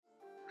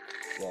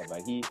Yeah,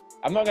 but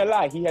I'm not gonna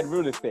lie, he had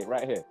real estate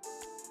right here.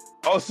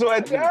 Oh, swear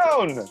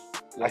down.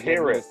 Yeah, I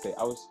hear real it. estate.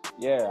 I was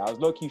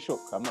low key shook.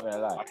 I'm not gonna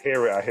lie. I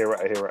hear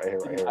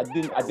it.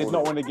 I did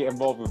not want to get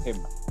involved with him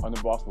on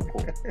the basketball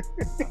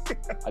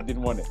court. I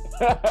didn't want it.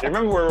 You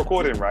remember we're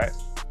recording, right?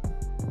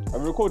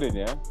 I'm recording,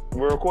 yeah.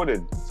 We're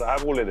recording, so I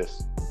have all of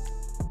this.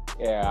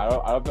 Yeah,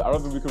 I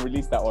don't think we can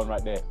release that one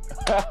right there.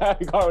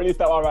 You can't release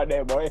that one right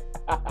there, boy.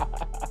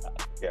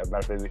 Yeah,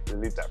 man,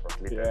 release that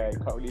properly. Yeah, you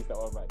can't release that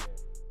one right there.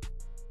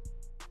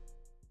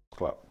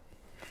 Clap.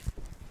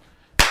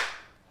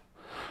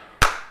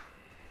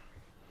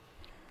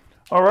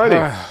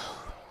 Alrighty.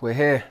 We're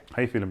here.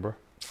 How you feeling, bro?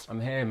 I'm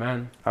here,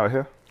 man. Out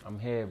here? I'm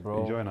here,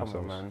 bro. Enjoying Come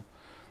ourselves. on, man.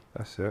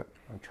 That's it.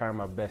 I'm trying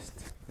my best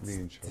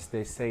to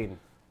stay sane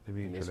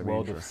in this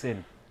world of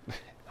sin.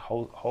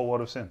 Whole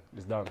world of sin.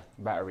 It's done.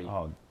 Battery.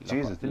 Oh, Lock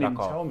Jesus, off. didn't even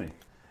Lock tell off. me.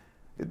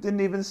 It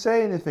didn't even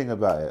say anything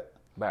about it.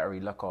 Battery,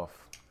 lock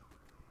off.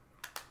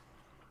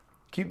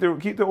 Keep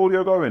the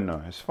audio going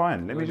though. It's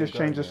fine. Let me Audio just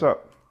change going, this yeah.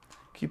 up.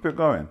 Keep it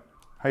going.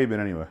 How you been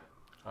anyway?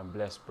 I'm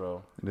blessed,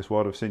 bro. In this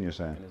world of sin, you're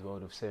saying? In this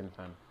world of sin,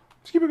 fam.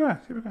 Just keep it going.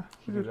 Keep it going.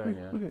 Keep it going,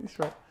 yeah. It's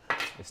right.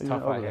 It's Yeah,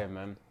 tough over out there. here,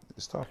 man.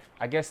 It's tough.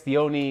 I guess the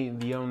only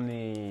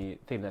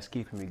thing that's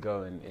keeping me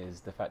going is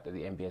the fact that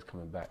the NBA is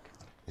coming back.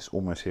 It's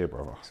almost here,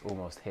 brother. It's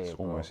almost here, It's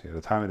bro. almost here.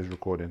 The time it is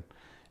recording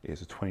is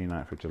the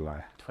 29th of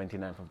July.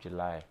 29th of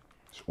July.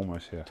 It's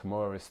almost here.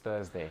 Tomorrow is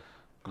Thursday.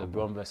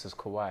 LeBron versus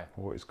Kawhi.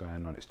 What is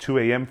going on? It's 2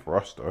 a.m. for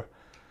us though.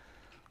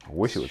 I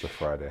wish it was a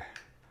Friday.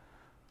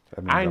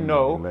 That means I I'm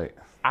know. gonna be late.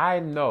 I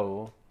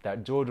know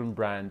that Jordan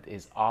Brand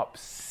is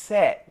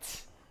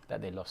upset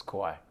that they lost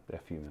Kawhi. They're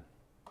fuming.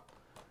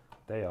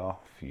 They are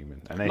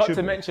fuming. And they Not should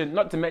to be.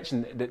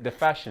 mention the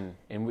fashion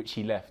in which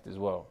he left as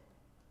well.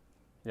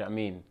 You know what I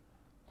mean?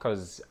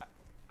 Because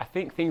I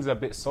think things are a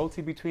bit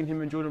salty between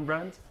him and Jordan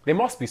Brand. They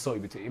must be salty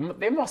between them.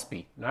 They must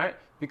be, right?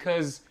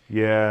 Because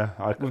Yeah.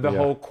 with the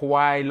whole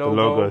Kawhi the logo,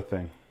 logo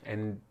thing.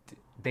 and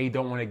they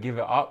don't want to give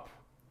it up.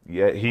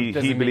 Yeah, he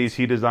doesn't believes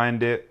he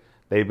designed it.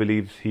 They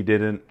believe he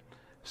didn't.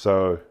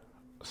 So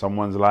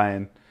someone's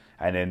lying.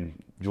 And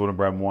then Jordan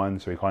Brand won,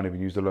 so he can't even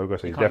use the logo.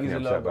 So he's can't definitely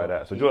use the upset by logo.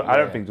 that. So Jordan, I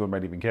don't Yeah. think Jordan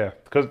Brand even care.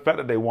 Because the fact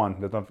that they won,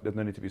 there's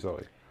no need to be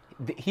salty.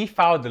 He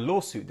filed the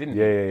lawsuit, didn't he?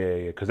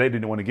 Yeah. Because they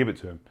didn't want to give it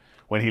to him.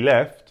 When he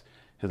left,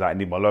 he was like, I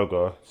need my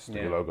logo. It's not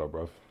your Yeah. logo,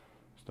 bro.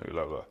 It's not your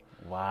logo.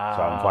 Wow.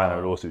 So I'm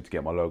filing a lawsuit to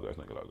get my logo. It's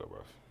not your logo, bro.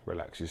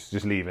 Relax.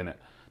 Just leaving it.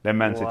 Then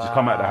man said, just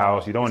come out the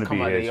house. You don't want Just to be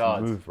come out here. the Just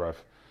yard. move, bro.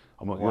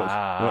 You're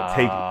Wow. not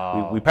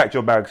taking. We packed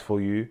your bags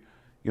for you.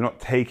 You're not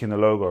taking the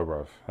logo,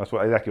 bro. That's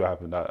exactly what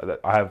happened.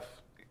 I have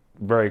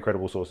very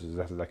credible sources.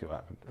 That's exactly what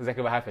happened.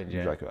 Exactly what happened, yeah.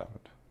 Exactly what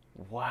happened.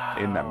 Wow.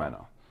 In that manner.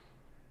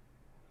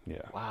 Yeah.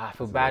 Wow, I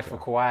feel bad for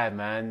Kawhi,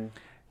 man.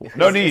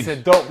 No It's- need. It's a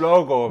dope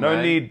logo, No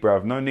man. need,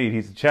 bruv. No need.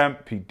 He's a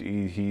champ.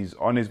 He's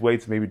on his way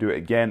to maybe do it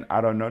again. I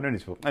don't know. No need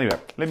to feel. Anyway,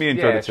 let me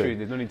intro Yeah, the it's two. true.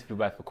 There's no need to feel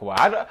bad for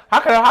Kawhi.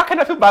 How can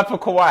I feel bad for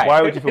Kawhi?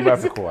 Why would you feel bad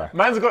for Kawhi?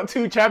 Man's got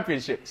 2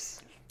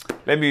 championships.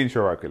 Let me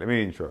intro right quick.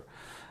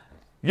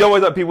 Yo,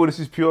 what's up, people? This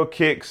is Pure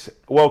Kicks.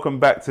 Welcome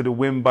back to the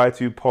Win by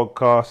 2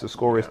 podcast. The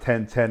score is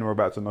 10-10. We're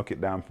about to knock it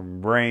down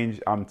from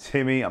range. I'm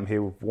Timmy. I'm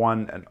here with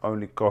one and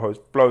only co-host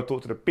Flo.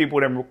 Talk to the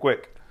people then real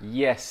quick.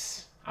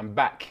 Yes, I'm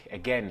back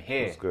again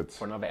here Feels good.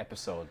 for another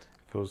episode.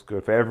 Feels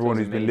good. For everyone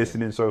Feels who's been amazing.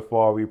 listening so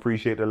far, we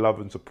appreciate the love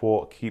and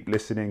support. Keep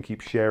listening, keep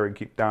sharing,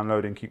 keep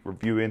downloading, keep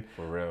reviewing.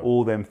 For real.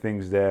 All them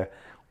things there.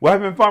 We're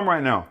having fun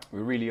right now.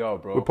 We really are,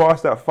 bro. We're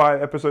past that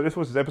 5 episode. This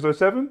was episode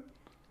 7.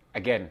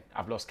 Again,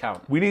 I've lost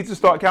count. We need to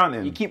start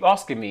counting. You keep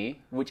asking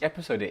me which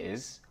episode it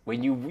is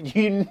when you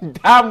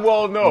damn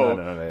well know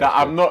No, that that's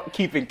I'm true. not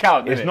keeping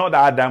count. It's innit? not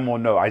that I damn well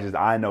know.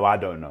 I know I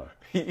don't know.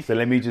 So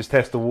let me just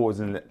test the waters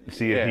and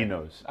see if he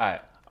knows. All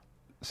right.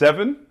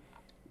 7?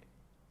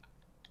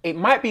 It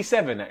might be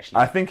 7,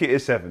 actually. I think it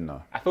is 7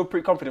 though. I feel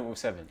pretty confident with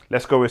 7.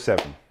 Let's go with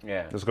 7.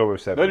 Yeah. Let's go with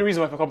The 7. only reason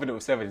why I feel confident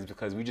with 7 is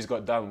because we just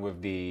got done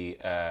with the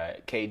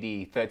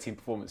KD 13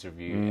 performance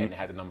review and it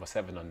had the number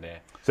 7 on there.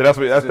 So that's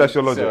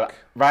your logic. So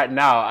right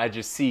now, I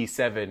just see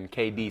 7,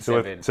 KD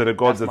 7. So the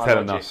gods That's are my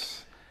telling logic.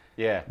 us.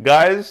 Yeah.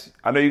 Guys,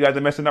 I know you guys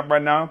are messing up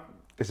right now.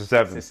 It's a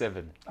 7. It's a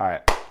 7. All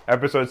right.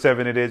 Episode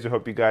 7 it is. We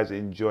hope you guys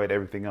enjoyed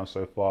everything else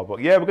so far. But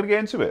yeah, we're going to get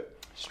into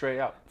it. Straight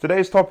up.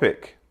 Today's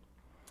topic.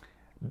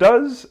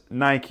 Does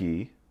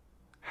Nike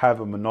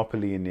have a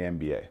monopoly in the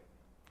NBA?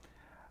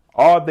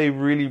 Are they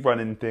really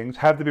running things?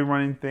 Have they been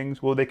running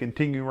things? Will they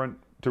continue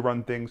to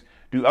run things?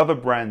 Do other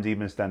brands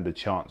even stand a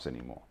chance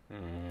anymore?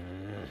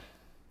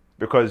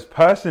 Because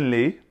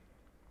personally,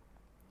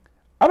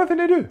 I don't think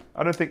they do.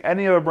 I don't think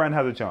any other brand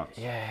has a chance.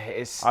 Yeah,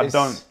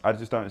 I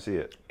just don't see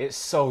it. It's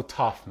so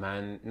tough,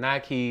 man.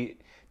 Nike,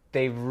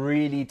 they've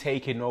really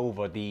taken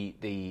over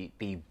the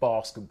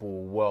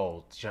basketball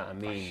world. Do you know what I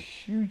mean?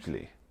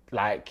 Hugely.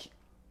 Like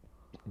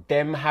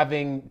them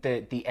having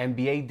the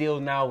NBA deal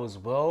now as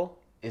well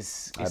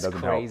is doesn't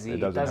help. crazy. It It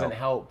doesn't doesn't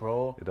help. help,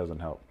 bro. It doesn't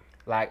help.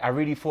 Like I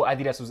really thought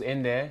Adidas was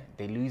in there.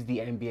 They lose the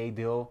NBA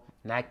deal.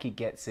 Nike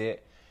gets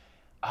it.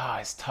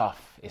 It's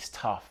tough. It's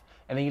tough.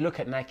 And then you look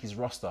at Nike's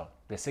roster,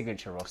 their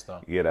signature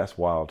roster. Yeah, that's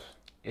wild.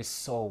 It's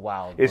so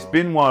wild. It's bro.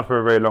 been wild for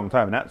a very long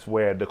time, and that's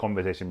where the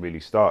conversation really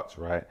starts,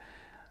 right?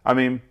 I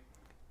mean,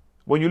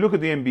 when you look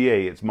at the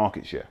NBA, it's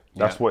market share.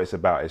 That's Yeah. what it's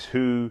about. It's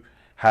who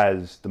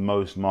has the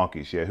most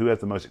market share, who has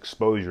the most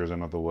exposure, is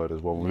another word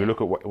as well. When we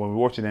look at when we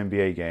watch an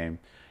NBA game,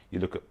 you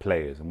look at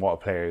players and what are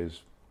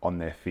players on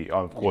their feet.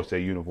 Oh, of course, their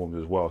uniforms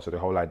as well. So the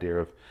whole idea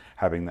of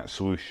having that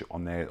swoosh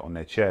on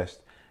their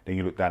chest. Then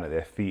you look down at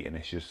their feet, and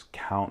it's just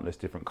countless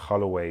different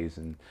colorways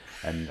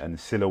and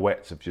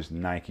silhouettes of just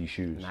Nike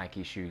shoes.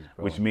 Nike shoes,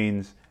 bro. Which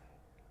means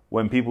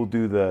when people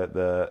do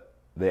the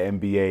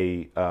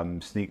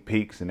NBA sneak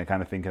peeks and they're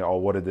kind of thinking, oh,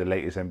 what did the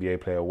latest NBA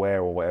player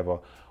wear or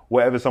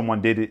whatever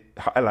someone did, it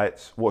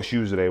highlights what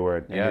shoes are they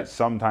wearing. Yeah.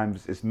 And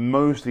it's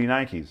mostly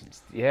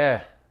Nikes.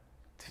 Yeah.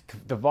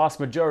 The vast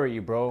majority,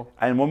 bro.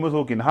 And when we're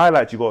talking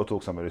highlights, you got to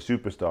talk some of the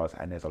superstars,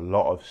 and there's a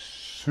lot of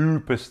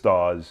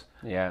superstars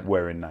Yeah.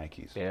 wearing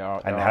Nikes, There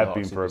are and a have lot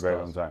been of for a very superstars.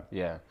 long time.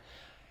 Yeah.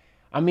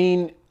 I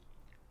mean,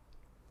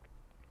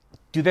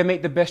 do they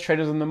make the best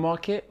traders on the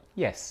market?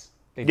 Yes.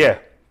 They do. Yeah,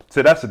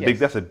 so that's a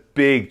Yes.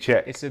 big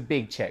check. It's a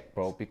big check,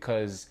 bro,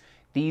 because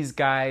these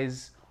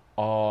guys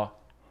are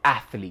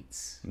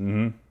athletes,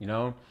 you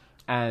know?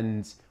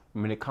 And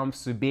when it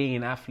comes to being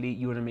an athlete,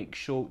 you want to make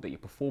sure that your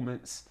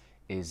performance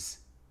is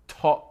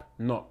top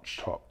notch.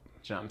 Top. Do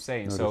you know what I'm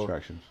saying? No so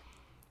distractions.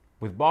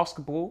 with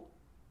basketball,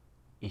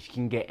 if you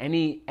can get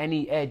any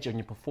edge on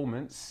your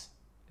performance,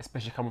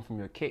 especially coming from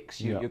your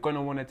kicks, Yeah. you're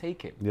gonna want to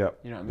take it. Yeah,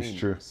 You know what I it's mean?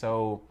 true.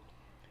 So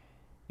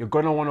you're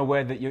gonna want to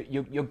wear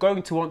you're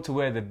going to want to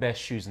wear the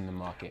best shoes in the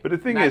market. But the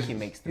thing Nike is,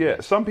 makes the yeah,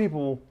 best. some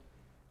people,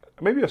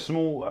 maybe a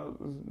small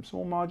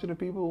margin of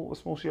people, a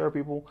small share of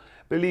people,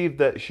 believe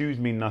that shoes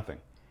mean nothing.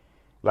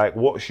 Like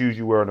what shoes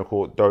you wear on the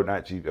court don't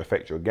actually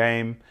affect your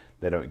game.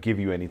 They don't give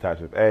you any type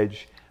of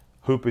edge.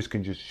 Hoopers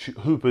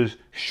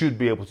should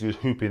be able to just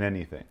hoop in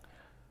anything.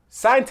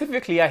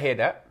 Scientifically, I hear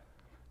that.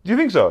 Do you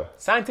think so?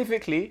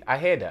 Scientifically, I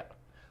hear that.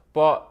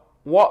 But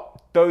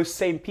what those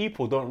same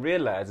people don't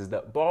realize is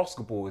that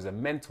basketball is a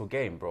mental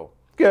game, bro.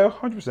 Yeah,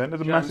 100%.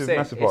 There's a You know what I'm saying?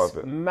 massive part It's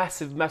of it.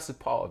 Massive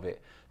part of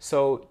it.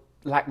 So,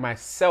 like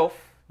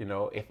myself, you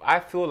know, if I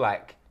feel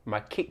like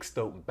my kicks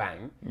don't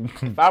bang,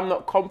 if I'm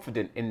not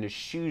confident in the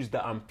shoes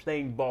that I'm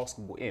playing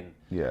basketball in,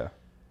 Yeah.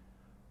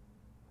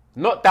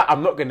 not that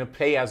I'm not going to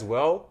play as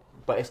well,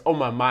 but it's on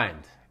my mind.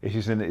 It's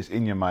just it's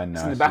in your mind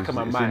now. in the back of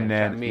my it's mind, in do you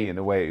there know what I mean? eating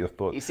away at your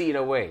thoughts. You see, in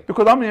a way.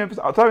 Because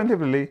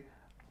scientifically,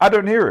 I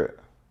don't hear it.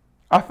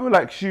 I feel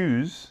like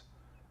shoes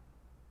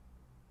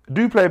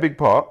do play a big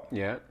part.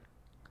 Yeah.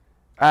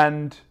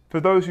 And for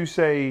those who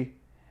say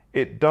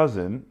it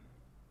doesn't,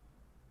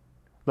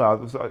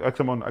 no, I guess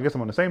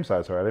I'm on the same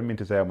side. Sorry, I didn't mean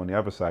to say I'm on the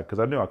other side because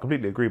I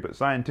completely agree. But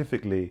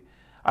scientifically,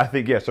 I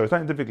think yes. So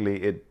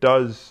scientifically, it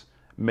does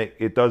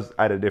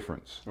add a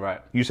difference. Right.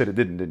 You said it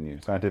didn't you?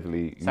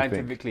 Scientifically, you think.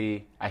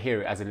 Scientifically, I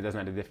hear it as in it doesn't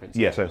have a difference.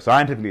 Yeah, so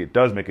scientifically it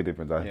does make a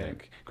difference, I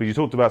think. Because you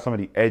talked about some of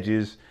the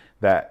edges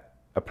that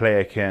a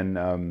player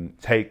can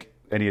take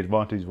any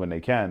advantage when they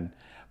can.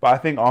 But I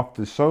think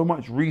after so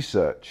much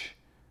research,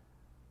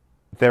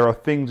 there are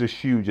things a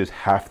shoe just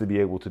have to be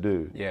able to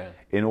do Yeah.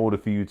 in order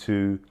for you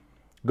to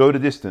go the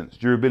distance,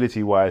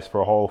 durability-wise,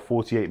 for a whole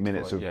 48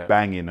 minutes of Yeah.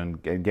 banging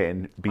and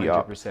getting beat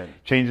 100%. up.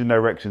 Changing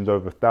directions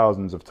over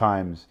thousands of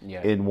times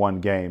Yeah. in one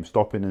game,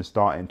 stopping and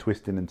starting,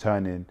 twisting and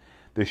turning.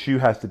 The shoe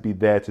has to be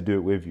there to do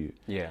it with you.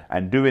 Yeah.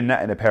 And doing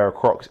that in a pair of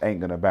Crocs ain't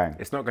going to bang.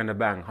 It's not going to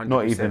bang, 100%.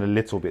 Not even a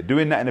little bit.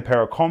 Doing that in a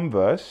pair of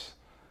Converse,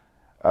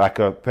 like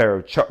a pair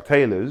of Chuck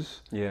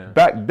Taylors, Yeah.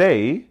 back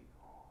day,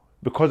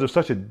 because of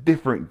such a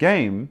different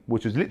game,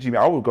 which was literally,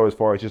 I would go as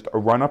far as just a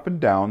run up and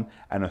down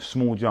and a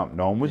small jump.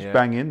 No one was Yeah.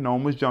 banging, no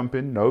one was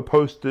jumping, no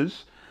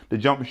posters. The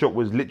jump shot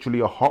was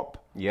literally a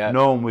hop. Yeah.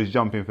 No one was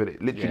jumping for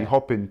it, literally Yeah.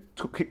 hopping,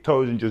 kick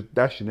toes and just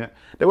dashing it.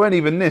 There weren't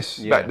even this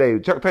Yeah. back day.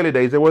 Chuck Taylor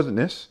days, there wasn't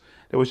this.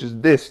 There was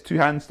just this,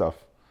 two-hand stuff.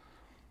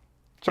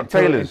 Chuck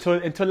Taylors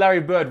Until Larry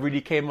Bird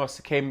really came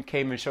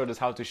and showed us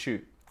how to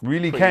shoot.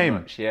 really Pretty came.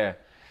 much, yeah.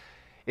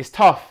 It's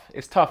tough.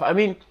 It's tough. I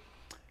mean,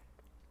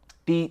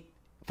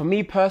 for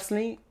me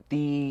personally,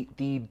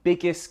 the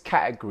biggest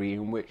category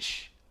in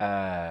which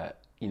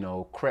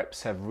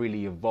crepes have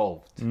really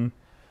evolved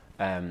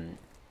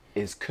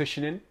is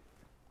cushioning.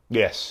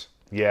 Yes.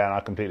 Yeah, I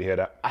completely hear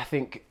that. I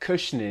think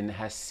cushioning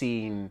has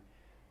seen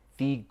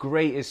the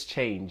greatest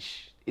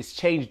change. It's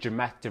changed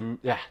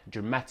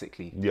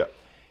dramatically. Yeah.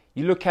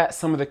 You look at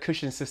some of the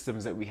cushion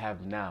systems that we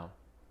have now: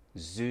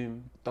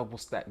 Zoom, double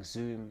stack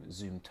Zoom,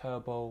 Zoom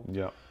Turbo,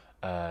 Yeah.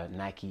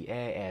 Nike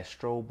Air, Air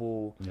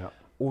Strobel, Yeah.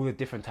 all the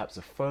different types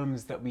of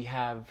foams that we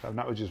have. And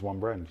that was just one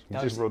brand. You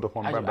That just was- rolled off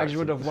one brand. I just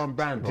rolled off one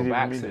brand, bro, Didn't by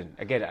even mean accident.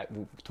 Again,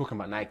 we're talking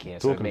about Nike here,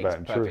 so it Talking makes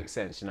about it, perfect true.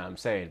 sense, you know what I'm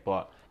saying?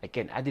 But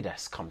again,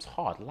 Adidas comes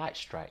hard, Light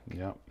Strike.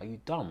 Yeah. Are you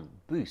dumb?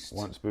 Boost.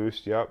 Once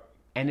boost, yep.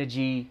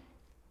 Energy,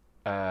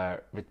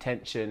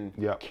 retention,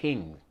 Yep.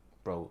 king,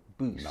 bro,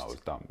 Boost. No, it's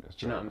dumb. It's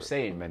Do you know what I'm for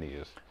saying? many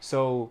years.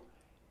 So,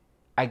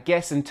 I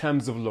guess in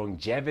terms of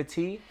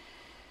longevity,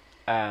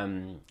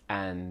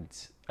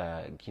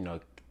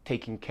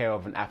 taking care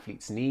of an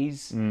athlete's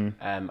knees,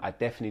 I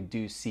definitely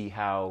do see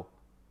how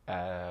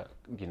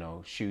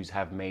shoes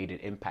have made an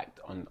impact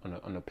on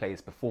a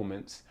player's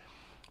performance.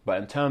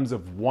 But in terms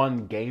of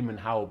one game and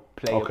how a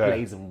player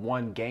plays in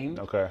one game,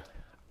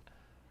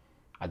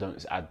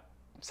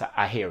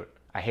 I hear it.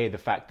 I hear the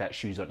fact that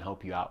shoes don't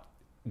help you out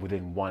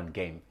within one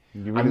game.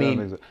 I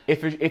mean,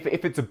 if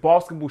it's a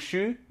basketball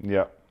shoe,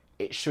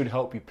 it should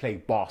help you play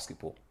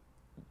basketball.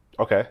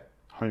 Okay,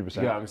 100%.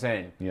 You know what I'm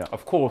saying? Yeah.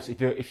 Of course,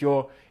 if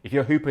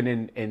you're hooping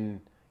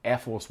in Air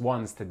Force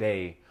Ones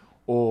today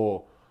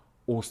or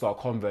All-Star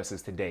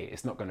Converses today,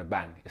 it's not going to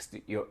bang.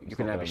 You're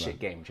going to have a shit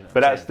game. Do you know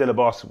But that's still a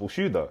basketball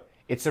shoe, though.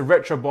 It's a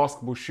retro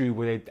basketball shoe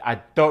where I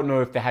don't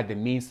know if they had the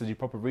means to do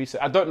proper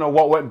research. I don't know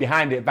what went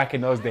behind it back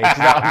in those days.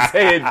 You know what I'm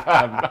saying,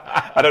 fam?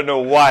 I don't know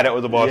why that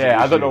was a basketball shoe.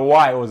 Yeah, I don't know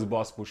why it was a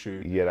basketball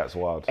shoe. Yeah, that's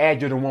wild. Air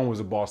Jordan 1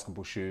 was a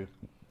basketball shoe.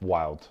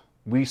 Wild.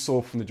 We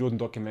saw from the Jordan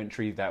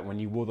documentary that when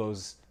you wore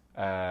those...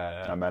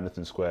 at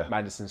Madison Square.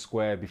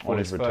 Before on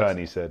his return,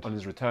 he said. On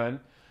his return,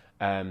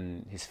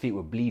 his feet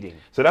were bleeding.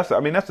 So that's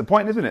the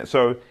point, isn't it?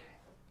 So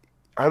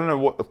I don't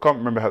know I can't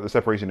remember how the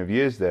separation of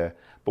years there,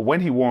 but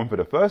when he wore them for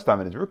the first time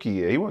in his rookie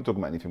year, he wasn't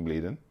talking about anything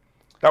bleeding.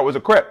 That was a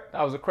crep.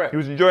 He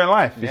was enjoying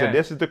life. He said,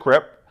 this is the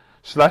crep,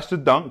 slash the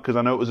dunk, because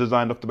I know it was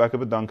designed off the back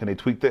of a dunk, and they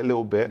tweaked it a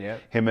little bit. Yeah.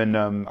 Him and,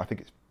 I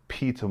think it's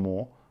Peter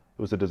Moore,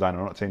 it was the designer,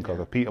 not Tinker,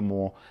 but Peter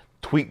Moore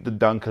tweaked the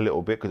dunk a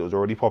little bit, because it was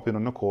already popping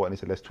on the court, and he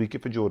said, let's tweak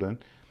it for Jordan.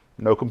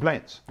 No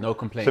complaints. No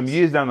complaints. Some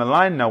years down the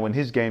line now, when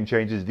his game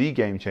changes, the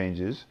game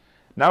changes,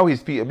 now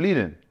his feet are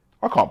bleeding.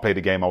 I can't play the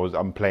game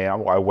I'm playing.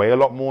 I weigh a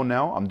lot more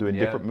now. I'm doing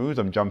different moves.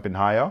 I'm jumping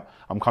higher.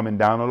 I'm coming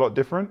down a lot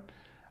different.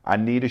 I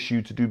need a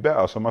shoe to do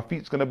better. So my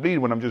feet's going to bleed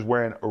when I'm just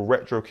wearing a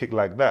retro kick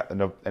like that.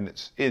 And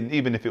it's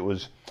even if it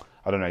was,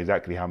 I don't know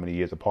exactly how many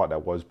years apart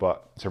that was,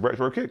 but it's a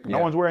retro kick. No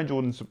one's wearing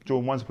Jordan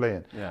 1s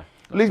playing. Yeah.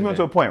 It leads me on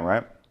to a point,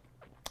 right?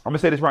 I'm going to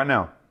say this right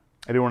now.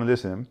 I don't want to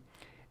listen.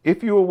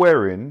 If you are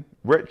wearing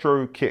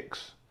retro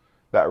kicks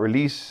that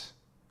release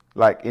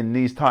like in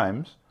these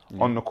times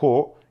on the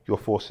court, you're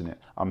forcing it.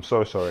 I'm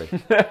so sorry.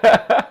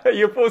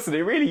 You're forcing it,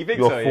 really? You think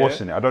so? You're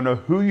forcing it. I don't know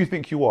who you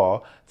think you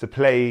are to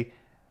play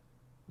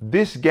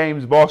this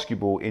game's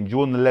basketball in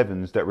Jordan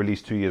 11s that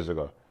released 2 years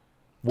ago.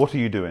 What are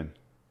you doing?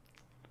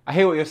 I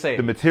hear what you're saying.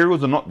 The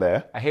materials are not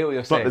there. I hear what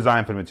you're it's saying. It's not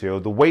designed for the material.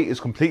 The weight is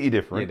completely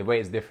different. Yeah, the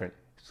weight is different.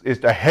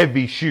 It's a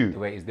heavy shoe. The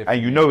weight is different.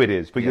 And you know it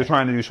is, but you're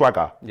trying to do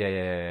swagger.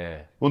 Yeah.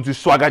 You want to do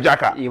swagger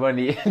jacka. You want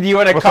to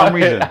for some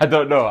reason. I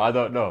don't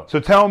know. So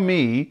tell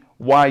me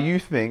why you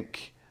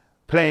think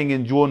playing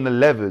in Jordan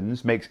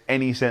 11s makes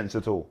any sense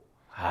at all.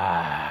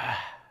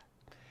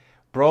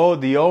 Bro,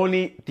 the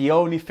only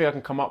thing I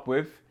can come up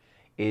with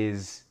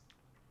is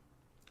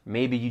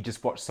maybe you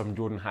just watched some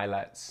Jordan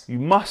highlights. You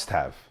must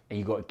have. And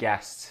you got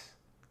gassed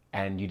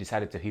and you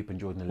decided to hoop in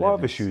Jordan 11s. What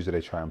other shoes do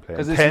they try and play?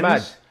 Because it's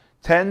mad.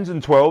 10s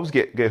and 12s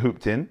get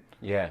hooped in.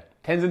 Yeah,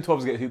 10s and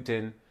 12s get hooped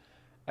in.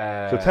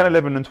 So 10,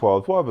 11 and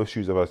 12. What other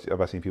shoes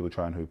have I seen people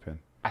try and hoop in?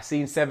 I've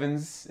seen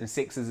 7s and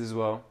 6s as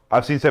well.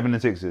 I've seen 7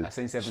 and 6s. I've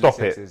seen 7 Stop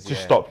and 6s. it.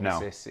 Just stop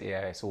now.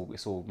 It's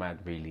all mad,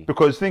 really.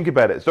 Because think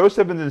about it. Those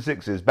 7s and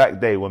 6s back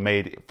day were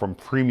made from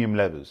premium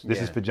leathers.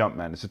 This is for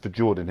Jumpman. This is for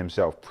Jordan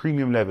himself.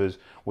 Premium leathers,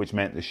 which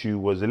meant the shoe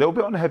was a little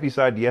bit on the heavy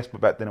side, yes,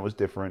 but back then it was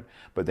different.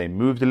 But they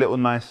moved a little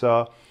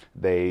nicer.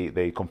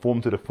 They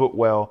conformed to the foot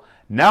well.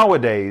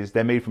 Nowadays,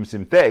 they're made from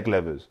synthetic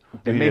leathers.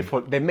 They're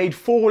made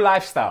for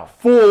lifestyle.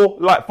 For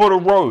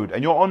the road.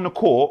 And you're on the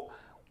court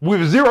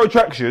with zero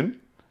traction,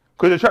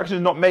 because the traction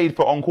is not made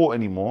for on court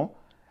anymore.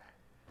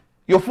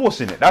 You're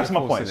forcing it. That's my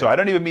point. So I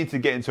don't even mean to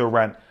get into a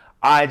rant.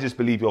 I just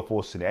believe you're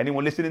forcing it.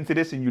 Anyone listening to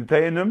this and you're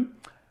playing them,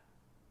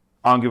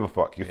 I don't give a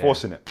fuck. You're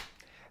forcing it.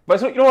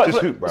 But you know what?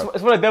 Just hoop, bro.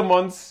 It's one of them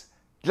ones,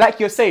 like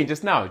you're saying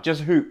just now,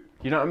 just hoop.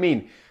 You know what I mean?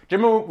 Do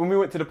you remember when we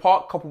went to the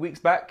park a couple of weeks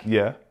back?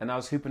 Yeah. And I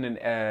was hooping in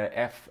Air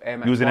Max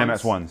 1s. You was in Air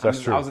Max 1s.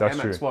 That's true. I was in That's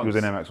Air Max true. 1s. You was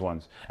in Air Max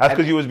 1s. That's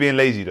because you was being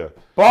lazy though.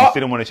 But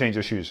you didn't want to change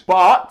your shoes.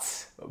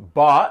 But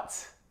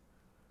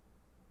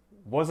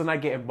wasn't I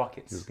getting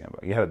buckets?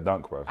 You had a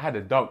dunk, bro. I had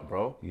a dunk,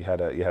 bro. You had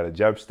a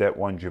jab step,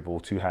 one dribble,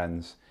 two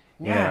hands.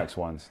 In Air Max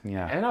 1s.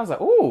 Yeah. And I was like,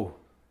 ooh.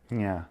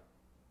 Yeah.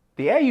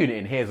 The air unit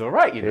in here is all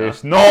right, you know.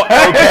 It's not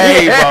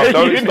okay, bro.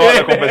 Don't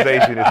start the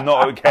conversation. It's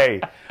not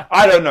okay.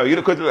 I don't know.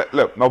 Because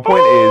look, my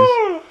point is,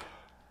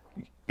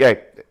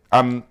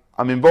 I'm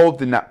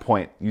involved in that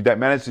point. You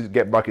managed to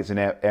get buckets in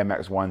Air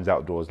Max 1s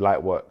outdoors,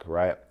 light work,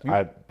 right?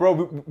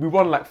 Bro, we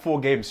won like 4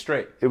 games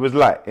straight. It was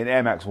light in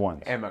Air Max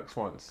 1s. Air Max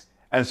 1s.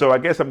 And so I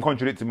guess I'm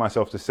contradicting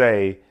myself to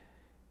say,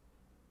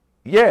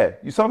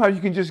 sometimes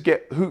you can just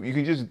get hoop. You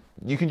can just hoop.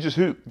 You can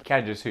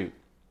just hoop.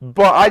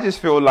 But I just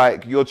feel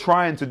like you're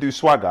trying to do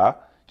swagger.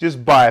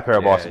 Just buy a pair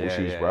of basketball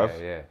shoes, bruv.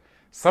 Yeah.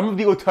 Some of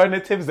the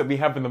alternatives that we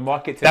have in the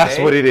market today. That's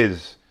what it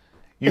is.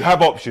 You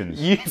have options.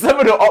 Some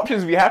of the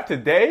options we have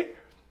today,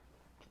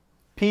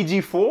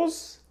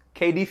 PG4s,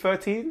 KD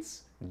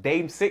 13s,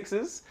 Dame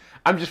 6s.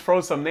 I'm just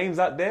throwing some names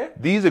out there.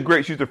 These are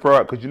great shoes to throw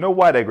out because you know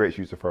why they're great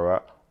shoes to throw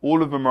out?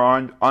 All of them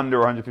are under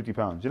 150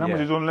 pounds. You know how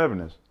much a Jordan 11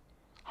 is?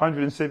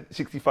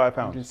 165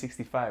 pounds.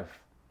 165.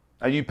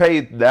 And you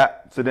paid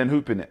that to then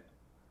hoop in it.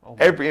 Oh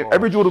my every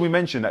gosh. Jordan we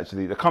mentioned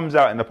actually that comes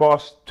out in the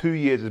past 2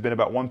 years has been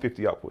about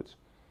 150 upwards,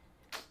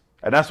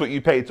 and that's what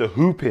you pay to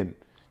hoop in. Do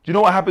you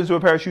know what happens to a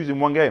pair of shoes in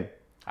one game?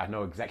 I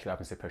know exactly what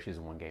happens to pair of shoes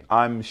in one game.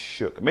 I'm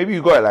shook. Maybe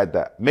you got it like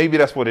that. Maybe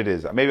that's what it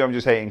is. Maybe I'm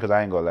just hating because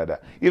I ain't got it like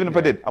that. Even if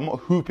I did, I'm not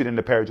hooping in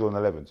the pair of Jordan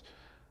 11s.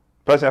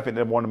 Personally, I think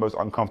they're one of the most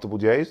uncomfortable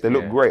J's. They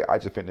look great. I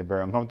just think they're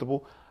very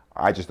uncomfortable.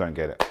 I just don't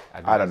get it.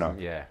 I don't know.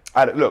 Yeah.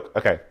 Look,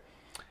 okay.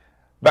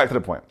 Back to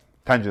the point.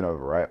 Tangent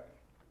over, right?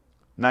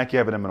 Nike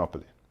having a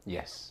monopoly,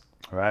 Yes.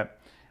 right?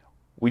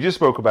 We just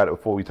spoke about it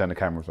before we turned the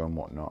cameras on and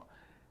whatnot.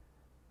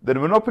 The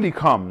monopoly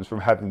comes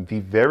from having the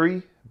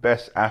very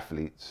best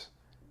athletes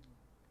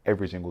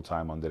every single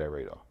time under their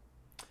radar.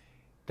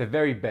 The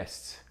very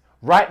best.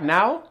 Right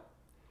now,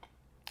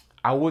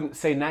 I wouldn't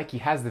say Nike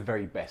has the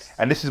very best.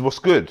 And this is what's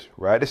good,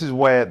 right? This is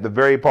where the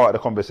very part of the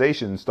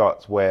conversation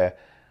starts where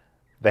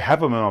they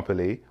have a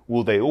monopoly.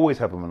 Will they always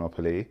have a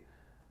monopoly?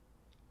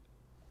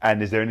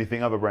 And is there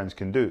anything other brands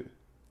can do?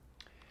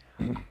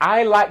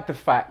 I like the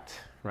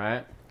fact,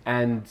 right?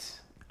 And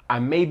I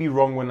may be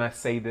wrong when I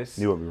say this.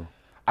 You won't be wrong.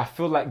 I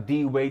feel like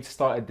D Wade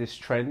started this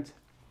trend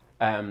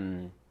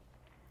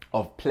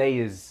of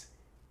players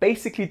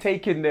basically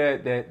taking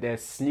their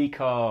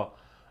sneaker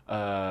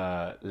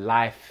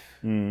life,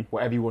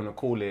 whatever you want to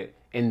call it,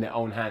 in their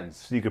own hands.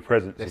 Sneaker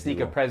presence. Their if you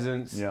sneaker will.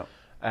 presence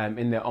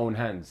in their own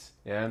hands.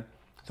 Yeah.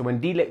 So when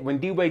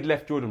D Wade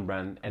left Jordan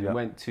Brand and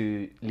went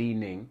to Li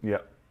Ning, Yeah.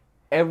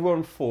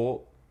 everyone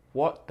thought,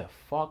 "What the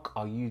fuck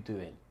are you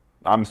doing?"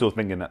 I'm still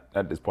thinking that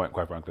at this point,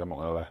 quite frankly. I'm not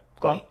going to lie.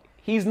 But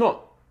he's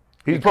not.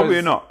 He's Because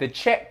probably not. The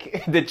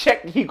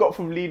check he got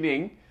from Li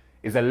Ning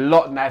is a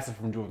lot nicer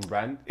from Jordan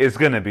Brand. It's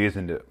going to be,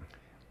 isn't it?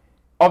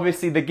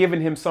 Obviously, they're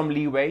giving him some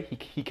leeway.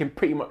 He can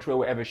pretty much wear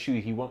whatever shoe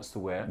he wants to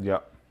wear. Yeah.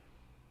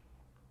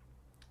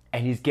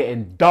 And he's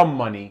getting dumb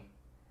money.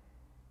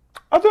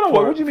 I don't know.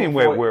 For- What do you mean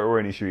for- wear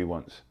any shoe he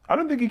wants? I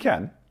don't think he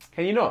can.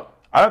 Can you not?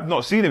 I have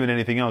not seen him in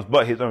anything else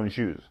but his own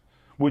shoes.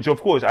 Which,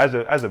 of course, as a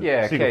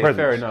Yeah, sneaker okay, presence,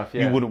 fair enough,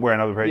 yeah. you wouldn't wear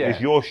another pair. Yeah. It's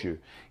your shoe.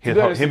 be Him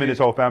honest with and you- his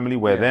whole family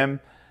wear Yeah. them.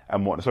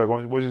 And what? Sorry,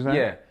 what was you saying?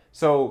 Yeah.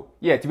 So,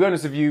 yeah, to be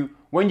honest with you,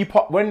 when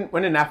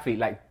an athlete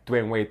like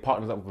Dwayne Wade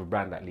partners up with a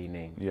brand like Li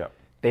Ning, Yeah.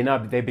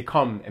 they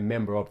become a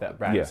member of that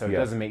brand. Yeah, So it yeah.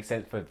 doesn't make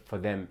sense for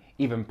them,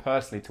 even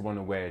personally, to want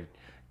to wear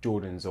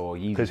Jordans or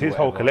Yeezys. Because or his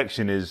whole whatever.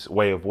 collection is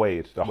Way of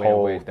Wade. The Way of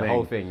whole Wade, thing. the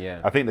whole thing, yeah.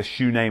 I think the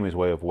shoe name is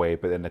Way of Wade,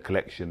 but then the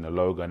collection, the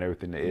logo, and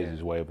everything that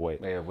is Way of Wade.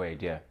 Way of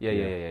Wade, yeah.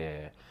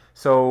 Yeah.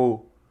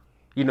 So,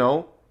 you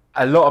know,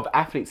 a lot of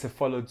athletes have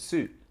followed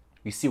suit.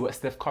 You see what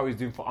Steph Curry's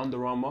doing for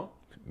Under Armour,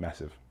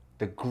 Massive.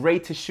 the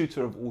greatest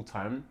shooter of all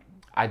time.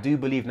 I do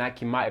believe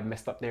Nike might have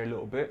messed up there a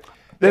little bit.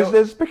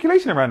 There's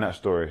speculation around that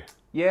story.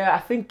 Yeah, I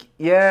think,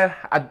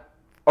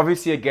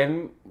 obviously,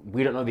 again,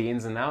 we don't know the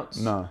ins and outs.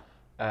 No.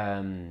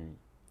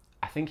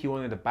 I think he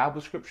wanted a Bible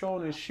scripture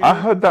on his shoe. I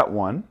heard that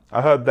one.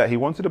 I heard that he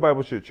wanted a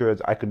Bible scripture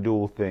as I can do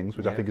all things,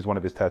 which I think is one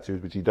of his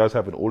tattoos, which he does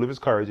have in all of his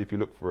courage if you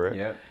look for it.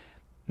 Yeah.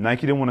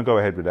 Nike didn't want to go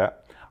ahead with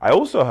that. I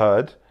also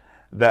heard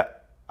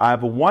that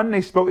either one,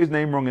 they spelled his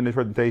name wrong in the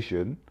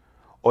presentation,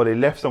 or they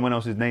left someone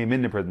else's name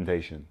in the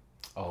presentation.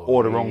 Oh,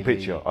 Or the wrong really?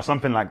 picture, or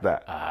something like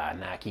that.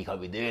 Nike can't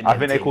be doing I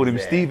think they called him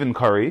Stephen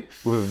Curry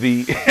with a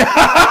V.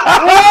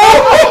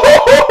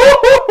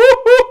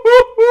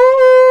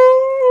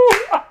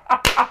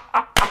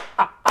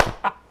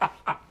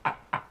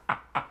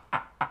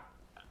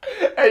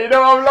 Hey, you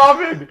know I'm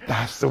laughing?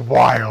 That's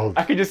wild.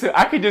 I could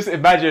just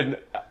imagine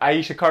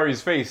Aisha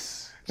Curry's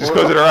face. Just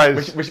close her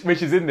eyes.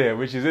 Which is in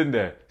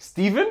there.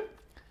 Steven?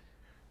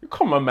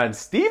 Come on, man.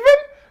 Steven?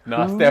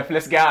 No, Steph,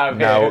 let's get out of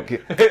Now,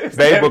 here. okay.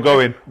 Babe, we're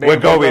going. Babe, We're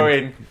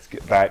going. Let's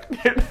get back.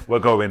 We're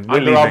going. We're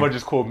Under Armour leaving.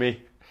 just called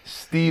me.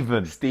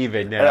 Steven.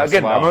 Steven, yeah. Again, that's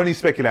I'm wild. only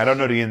speculating. I don't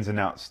know the ins and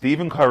outs.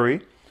 Stephen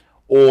Curry,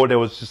 or there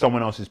was just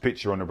someone else's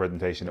picture on the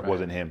presentation that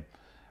wasn't him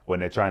when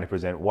they're trying to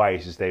present why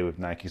he should stay with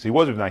Nike. So he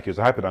was with Nike. He was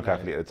a Hyperdunk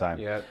athlete at the time.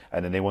 Yeah.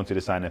 And then they wanted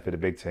to sign him for the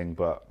big thing,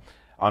 but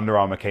Under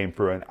Armour came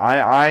through. And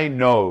I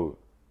know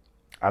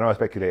I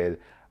speculated,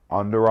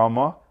 Under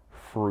Armour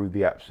threw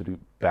the absolute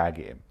bag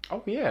at him.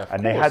 Oh, yeah.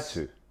 And they had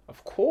to.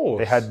 Of course.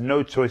 They had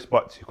no choice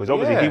but to, because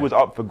obviously Yeah. he was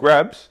up for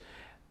grabs.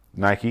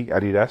 Nike,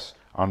 Adidas,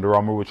 Under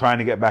Armour were trying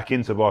to get back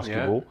into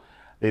basketball.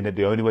 Then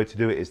the only way to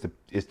do it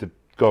is to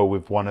go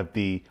with one of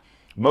the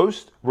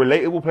most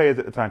relatable players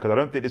at the time. Because I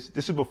don't think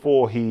this is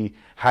before he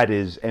had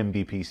his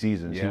MVP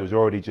seasons. He Yeah. was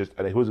already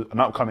he was an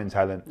upcoming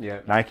talent.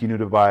 Yeah. Nike knew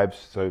the vibes,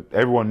 so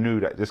everyone knew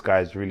that this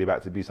guy's really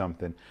about to be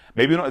something.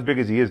 Maybe not as big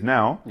as he is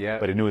now, Yeah.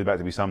 but he knew he was about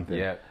to be something.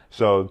 Yeah.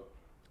 So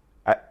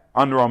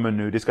Under Armour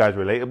knew this guy's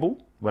relatable.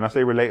 When I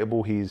say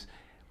relatable,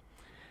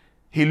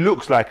 he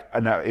looks like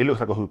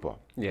a hooper.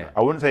 Yeah.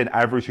 I wouldn't say an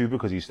average hooper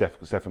because he's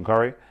Stephen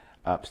Curry,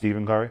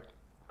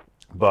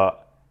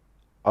 but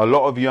a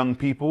lot of young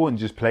people and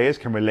just players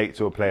can relate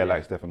to a player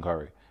like Stephen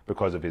Curry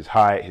because of his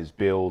height, his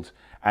build,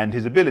 and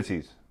his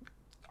abilities.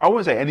 I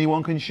wouldn't say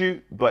anyone can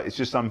shoot, but it's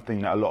just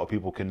something that a lot of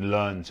people can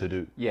learn to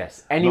do.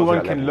 Yes. Not Anyone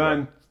to that can level,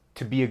 learn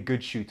to be a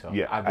good shooter.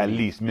 Yeah, I at believe.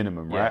 least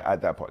minimum, Yeah. right?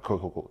 At that point,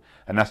 cool.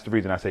 And that's the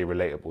reason I say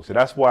relatable. So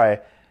that's why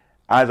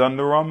as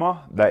Under Armour,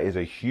 that is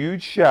a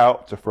huge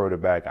shout to throw the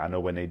bag. I know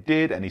when they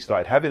did, and he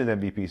started having his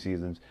MVP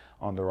seasons,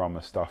 Under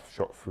Armour stuff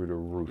shot through the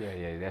roof.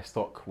 Yeah, their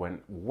stock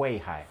went way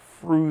high.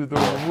 Through the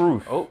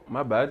roof. Oh,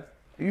 my bad.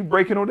 Are you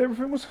breaking all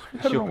everything? What's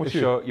wrong with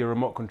you? Your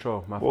remote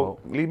control, my Well,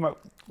 fault. leave my...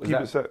 Keep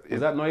it set. Is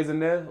that noise in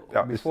there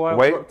Yeah, before I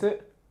wait. dropped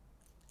it?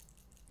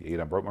 Yeah, you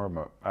done broke my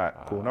remote. All right,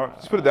 cool. No,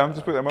 just put it down.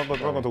 Just put it down. I'm not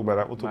going to talk about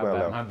that. We'll talk about it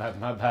later.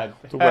 My bad.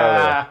 Talk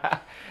about it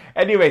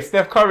Anyway,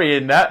 Steph Curry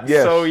in that.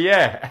 Yes. So,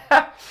 yeah.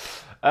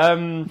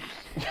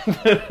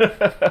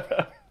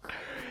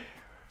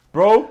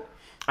 Bro,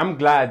 I'm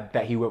glad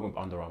that he went with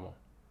Under Armour.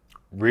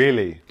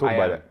 Really? Talk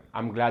about it.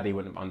 I'm glad they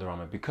went with Under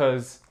Armour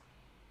because,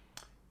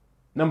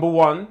 number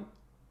one,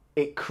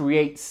 it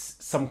creates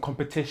some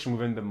competition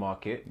within the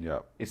market. Yeah.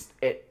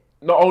 It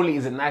not only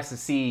is it nice to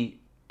see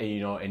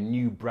a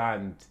new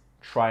brand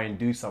try and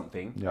do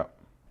something, Yeah.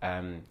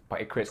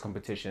 but it creates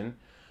competition.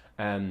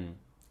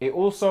 It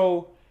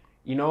also,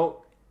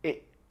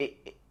 it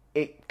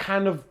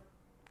kind of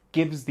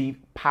gives the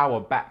power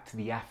back to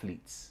the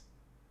athletes.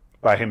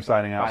 By him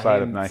signing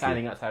outside of Nike.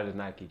 Signing outside of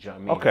Nike, do you know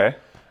what I mean?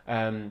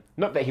 Okay.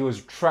 Not that he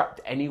was trapped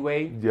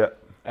anyway. Yeah.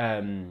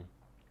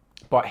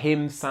 But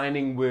him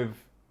signing with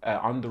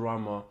Under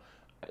Armour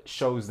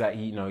shows that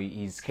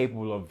he's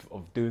capable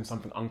of doing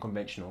something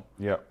unconventional.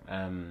 Yeah.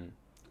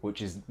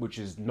 Which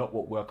is not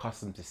what we're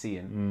accustomed to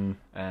seeing.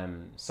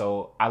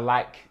 So I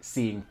like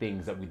seeing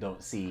things that we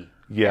don't see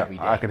every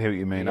day. I can hear what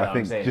you mean. You know I what I'm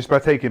think saying? just by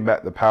taking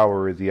back the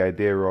power is the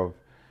idea of,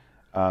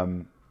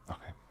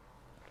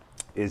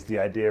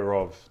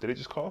 did it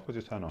just cut off or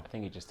just turn off? I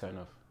think he just turned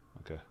off.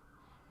 Okay.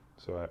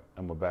 So,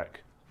 and we're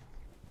back.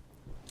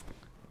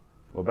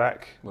 We're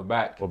back. We're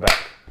back. We're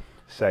back.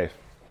 Safe.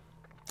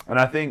 And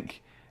I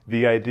think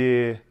the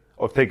idea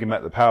of taking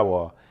back the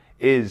power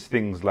is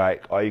things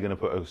like, are you going to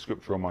put a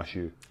scripture on my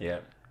shoe? Yeah.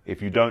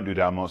 If you don't do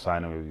that, I'm not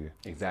signing with you.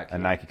 Exactly.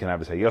 And Nike can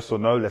either say yes or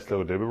no, let's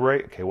go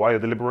deliberate. Okay, while you're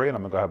deliberating,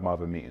 I'm going to go have my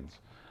other meetings.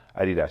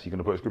 Adidas, you going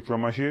to put a scripture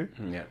on my shoe?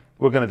 Yeah.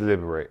 We're going to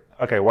deliberate.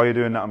 Okay, while you're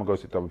doing that, I'm going to go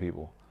speak to other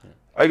people.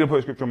 Are you going to put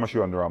a scripture on my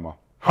shoe, Under Armour?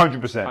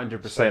 100%.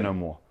 100%. Say no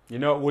more.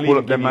 We'll Pull even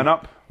up them man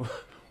up.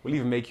 We'll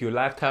even make you a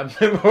lifetime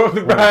member of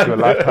the We'll make brand. you a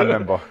lifetime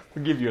member.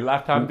 We'll give you a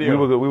lifetime We deal.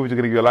 were just going to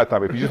give you a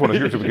lifetime. If you just want a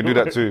scripture, we can do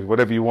that too.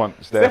 Whatever you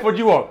want, Steph. Steph, what do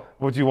you want?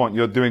 What do you want?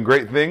 You're doing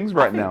great things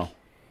right now.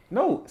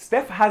 No,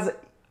 Steph has.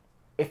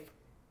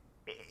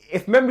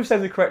 If memory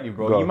serves me correctly,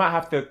 bro, Go. you might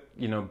have to,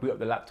 boot up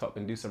the laptop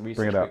and do some research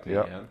Bring it up,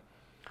 quickly. yeah.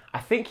 I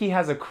think he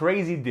has a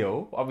crazy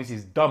deal. Obviously,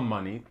 it's dumb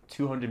money,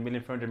 200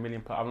 million, 300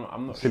 million.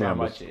 I'm not Silly sure how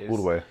numbers, much it is. all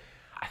the way.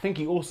 I think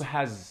he also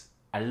has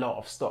a lot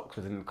of stocks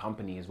within the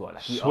company as well.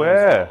 Like he owns a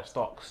Swear. lot of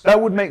stocks. That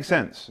would make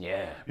sense.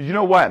 Yeah. You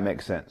know why it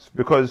makes sense?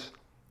 Because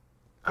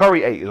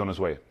Curry 8 is on his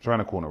way. It's around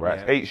the corner, right?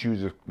 Yeah. 8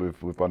 shoes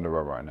with Under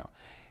Armour right now.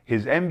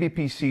 His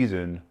MVP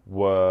season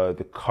were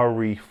the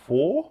Curry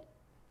 4.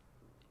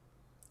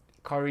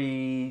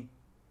 Curry.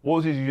 What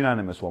was his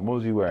unanimous one? What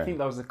was he wearing? I think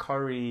that was the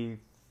Curry.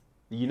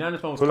 The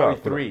unanimous one was Pull it Curry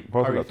up, pull it 3. up. Pass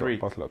the Curry laptop, 3.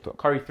 pass the laptop.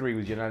 Curry 3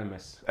 was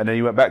unanimous. And then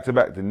he went back to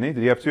back, didn't he?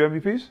 Did he have 2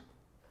 MVPs?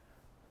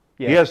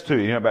 Yeah. He has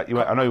 2. I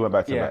know he went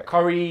back to Yeah. back.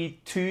 Curry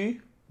 2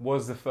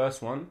 was the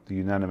first one. The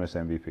unanimous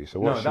MVP. So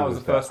what No, shoe that was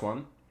the first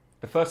one.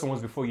 The first one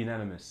was before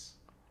unanimous.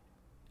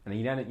 And the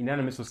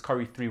unanimous was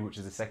Curry 3, which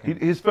is the second.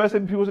 His first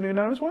MVP wasn't a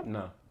unanimous one?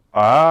 No.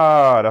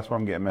 Ah, that's where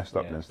I'm getting messed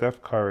up Yeah. then.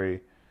 Steph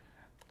Curry.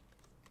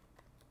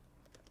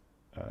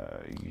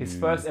 His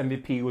first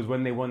MVP was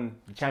when they won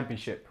the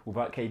championship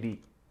without KD.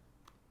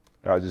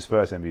 That was his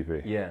first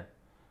MVP. Yeah.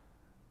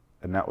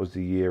 And that was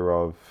the year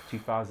of...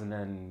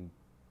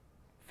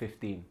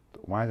 2015.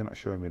 Why is it not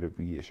showing me the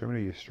year? Show me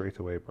the year straight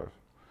away, bro.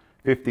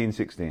 15,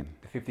 16.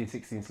 The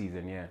 15-16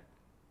 season, yeah.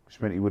 Which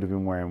meant he would have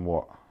been wearing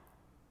what?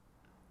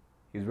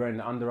 He was wearing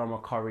the Under Armour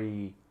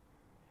Curry...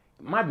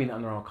 It might be the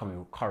Under Armour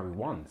Curry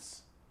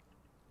 1s.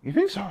 You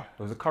think so? It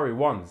was the Curry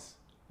 1s.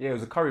 Yeah, it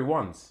was the Curry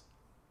 1s.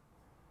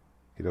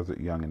 He does look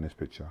young in this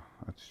picture.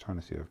 I'm just trying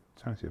to see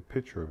a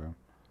picture of him.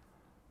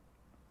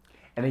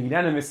 And the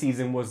unanimous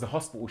season was the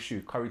hospital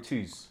shoe, Curry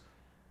 2s.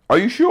 Are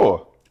you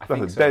sure? I That's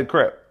think a so. dead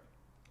crap.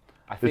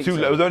 I The think two.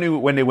 so. It was only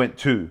when they went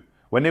 2.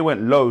 When they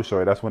went low,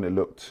 sorry, that's when it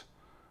looked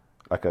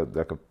like a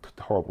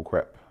horrible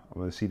crap. I'm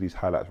going to see these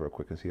highlights real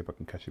quick and see if I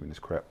can catch him in this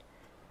crap.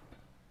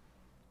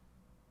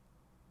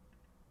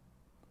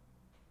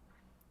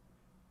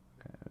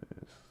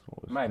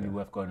 It might be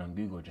worth going on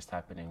Google, just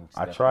typing in.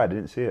 I Steph. tried, I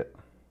didn't see it.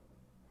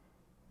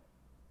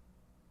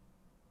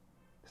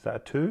 Is that a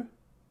 2?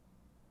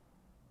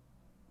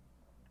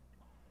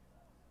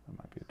 That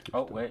might be a 2.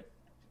 Oh, still. wait.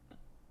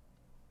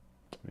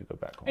 Let me go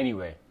back.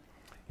 Anyway.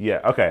 Yeah,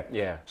 okay.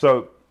 Yeah.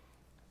 So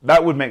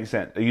that would make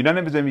sense. A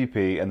unanimous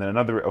MVP and then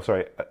another,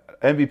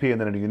 MVP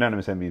and then a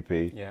unanimous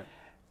MVP. Yeah.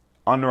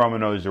 Under Armour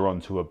knows they're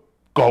on to a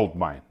gold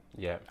mine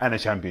Yeah. and a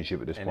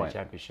championship at this In point. the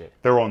championship.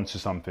 They're on to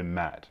something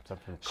mad.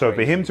 Something So for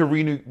crazy. him to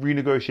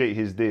renegotiate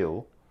his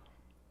deal,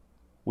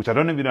 which I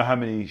don't even know how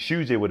many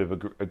shoes they would have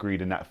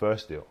agreed in that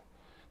first deal.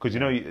 Because, you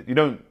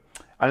don't,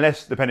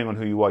 unless, depending on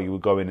who you are, you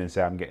would go in and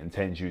say, I'm getting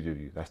 10 shoes with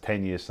you. That's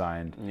 10 years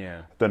signed.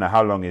 Yeah. Don't know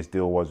how long his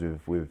deal was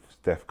with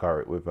Steph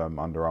Curry, with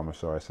Under Armour,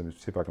 sorry. So let's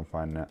see if I can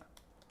find that.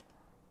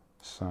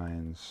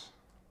 Signs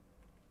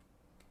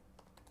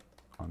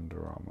Under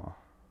Armour.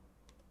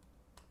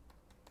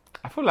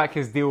 I feel like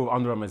his deal with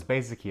Under Armour is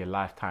basically a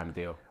lifetime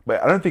deal.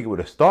 But I don't think it would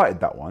have started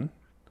that one.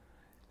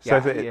 So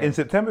Yeah, in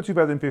September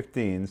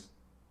 2015,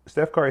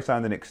 Steph Curry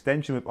signed an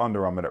extension with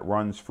Under Armour that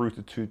runs through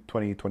to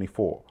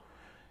 2024.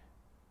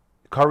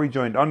 Curry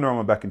joined Under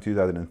Armour back in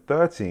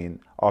 2013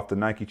 after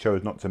Nike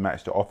chose not to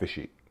match the offer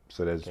sheet.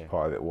 So there's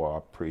part of it. Well,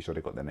 I'm pretty sure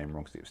they got their name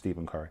wrong.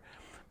 Stephen Curry.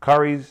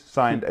 Curry's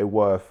signed a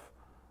worth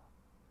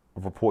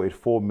of reported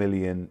 $4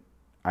 million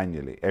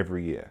annually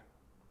every year,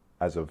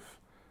 as of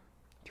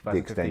the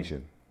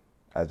 2015.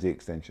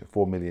 extension.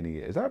 $4 million a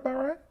year. Is that about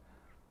right?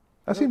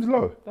 That seems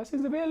low. That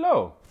seems a bit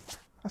low.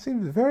 That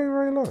seems very,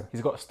 very low.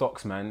 He's got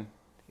stocks, man.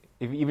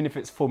 Even if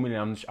it's 4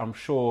 million, I'm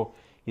sure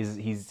he's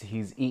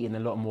eating a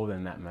lot more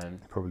than that,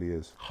 man. Probably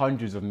is.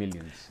 Hundreds of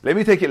millions. Let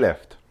me take it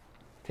left.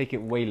 Take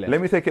it way left. Let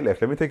me take it left.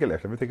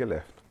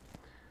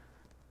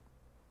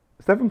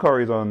 Stephen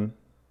Curry's on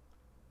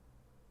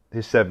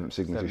his 7th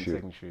signature shoe.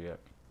 Second shoe, yeah.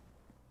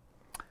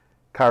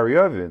 Kyrie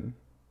Irving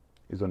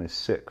is on his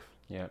 6th.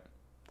 Yeah.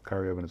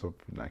 Kyrie Irving is on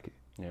Nike.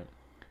 Yeah.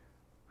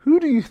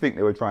 Who do you think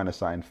they were trying to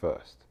sign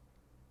first?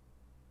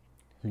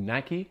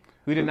 Nike?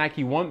 Who did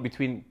Nike want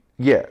between...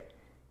 Yeah.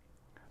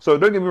 So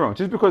don't get me wrong.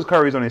 Just because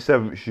Curry's on his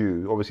 7th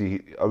shoe,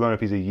 obviously, I don't know if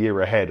he's a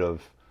year ahead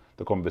of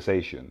the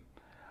conversation.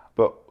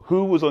 But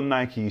who was on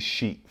Nike's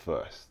sheet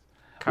first?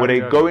 Were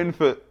they Irving. going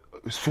for...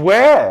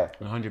 Swear!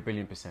 100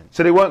 billion%.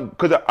 So they weren't...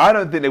 Because I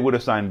don't think they would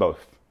have signed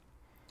both.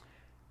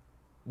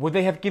 Would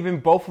they have given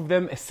both of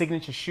them a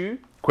signature shoe?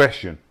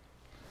 Question.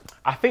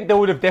 I think they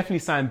would have definitely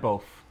signed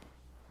both.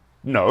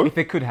 No. If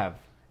they could have.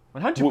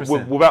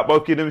 100%. Without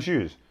both giving them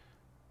shoes.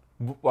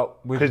 Well,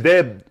 Because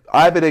they're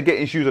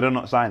getting shoes or they're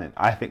not signing.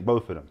 I think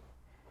both of them.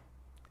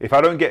 If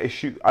I don't get a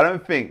shoe, I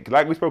don't think,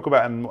 like we spoke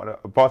about in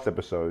a past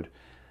episode,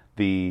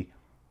 the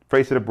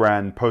face of the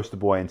brand, poster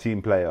boy and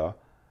team player,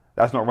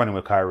 that's not running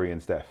with Kyrie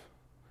and Steph.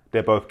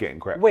 They're both getting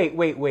crap. Wait.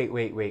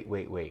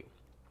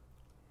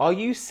 Are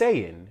you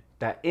saying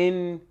that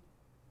in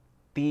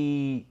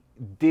the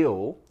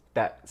deal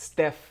that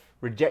Steph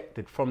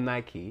rejected from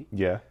Nike,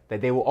 Yeah.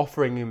 that they were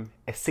offering him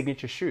a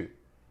signature shoe?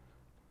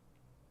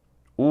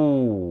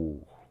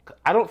 Ooh.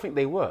 I don't think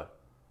they were.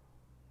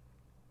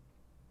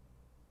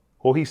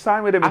 Well, he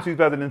signed with them in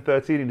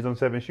 2013 and he's on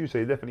 7 shoes, so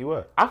he definitely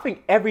were. I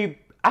think every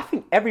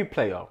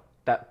player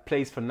that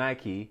plays for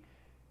Nike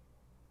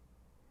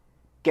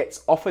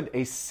gets offered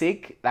a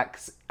SIG. Like,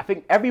 I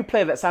think every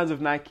player that signs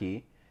with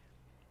Nike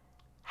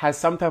has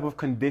some type of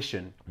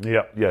condition.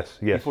 Yeah, yes.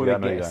 Before Yeah,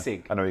 they get a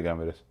SIG. I know where you're going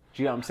with this.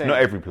 Do you know what I'm saying? Not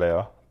every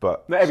player,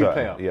 but Not every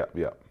certain. player.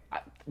 Yeah.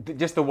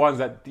 Just the ones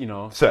that, you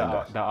know, Certain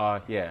that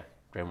are, yeah,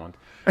 Draymond.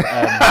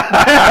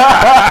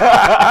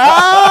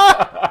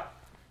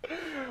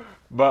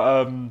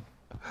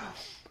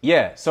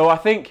 Yeah, so I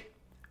think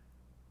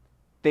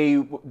they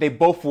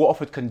both were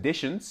offered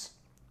conditions,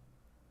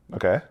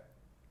 Okay.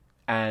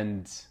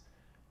 and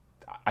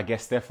I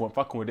guess Steph weren't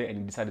fucking with it and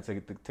he decided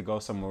to go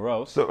somewhere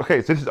else. So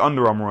this is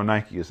Under Armour or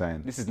Nike, you're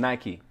saying? This is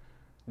Nike.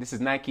 This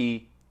is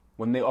Nike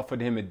when they offered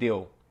him a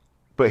deal.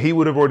 But he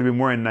would have already been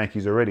wearing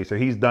Nikes already, so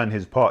he's done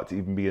his part to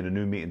even be in a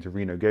new meeting to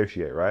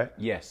renegotiate, right?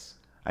 Yes.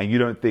 And you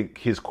don't think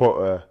his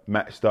quota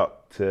matched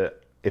up to,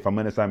 if I'm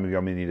going to sign with you,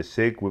 I'm going to need a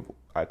SIG,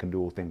 I can do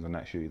all things on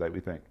that shoe, like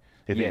we think?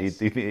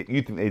 Yes. You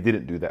think they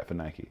didn't do that for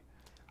Nike?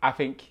 I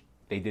think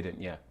they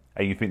didn't, yeah.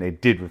 And you think they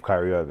did with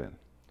Kyrie Irving?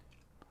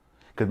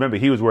 Because remember,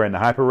 he was wearing the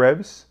Hyper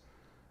Revs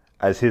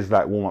as his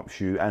like warm-up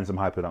shoe and some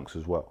Hyper Dunks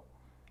as well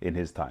in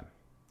his time.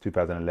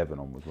 2011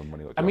 onwards when he got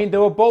I drafted. mean, they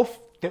were both,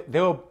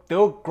 they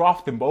were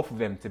grafting both of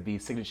them to be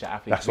signature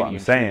athletes. That's what really I'm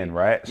and saying, truly.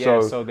 right?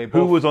 Yeah, so they who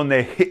both, was on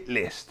their hit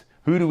list?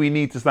 Who do we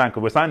need to sign?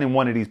 Because we're signing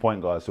one of these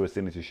point guards to a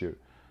signature shoe.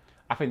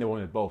 I think they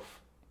wanted both.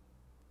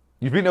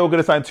 You think they were going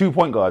to sign 2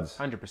 point guards?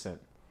 100%.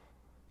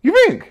 You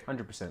think?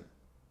 100%.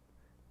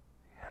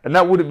 And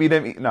that wouldn't be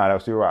them. No,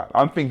 that's you're right.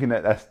 I'm thinking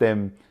that's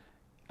them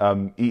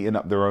eating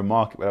up their own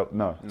market. But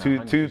no, two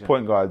 100%.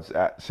 point guards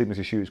at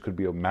signature shoes could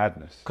be a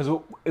madness. Because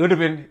it would have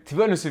been, to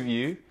be honest with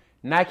you,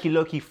 Nike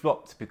low-key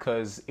flopped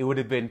because it would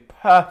have been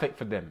perfect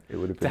for them It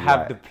would have to been have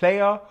right. the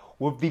player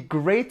with the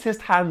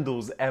greatest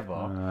handles ever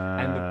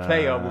and the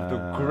player with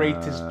the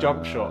greatest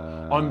jump shot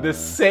on the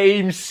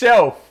same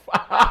shelf.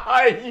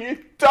 You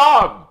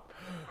dumb!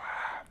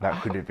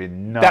 That could have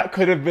been nuts. That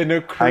could have been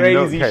a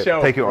crazy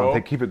shelf, Take it bro.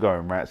 on. Keep it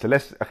going, right? So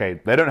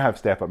they don't have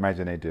Steph, but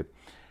imagine they did.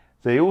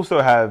 They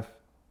also have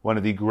one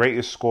of the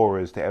greatest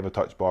scorers to ever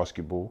touch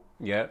basketball,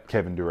 Yeah,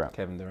 Kevin Durant.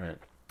 Kevin Durant.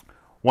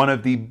 One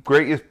of the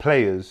greatest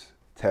players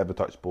to ever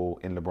touch ball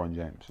in LeBron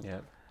James. Yeah.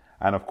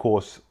 And of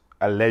course,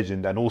 a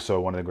legend and also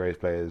one of the greatest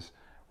players,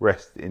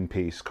 rest in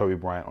peace, Kobe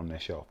Bryant on their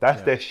shelf.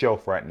 That's their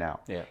shelf right now.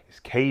 Yeah. It's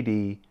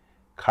KD,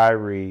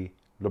 Kyrie,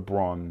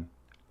 LeBron,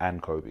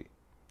 and Kobe.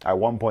 At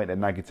one point at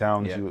Nike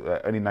Towns,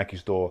 any Nike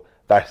store,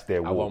 that's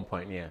their wall. At one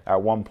point, yeah.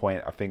 At one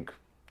point, I think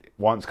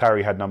once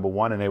Kyrie had number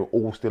one and they were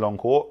all still on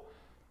court,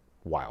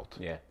 wild.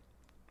 Yeah.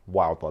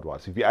 Wild.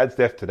 So if you add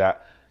Steph to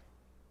that,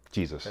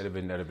 Jesus. That'd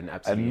have been absolutely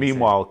And insane.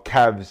 meanwhile,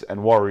 Cavs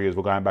and Warriors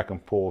were going back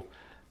and forth.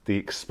 The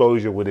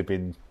exposure would have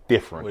been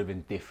different. Would have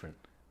been different.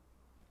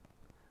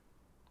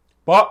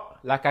 But,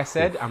 like I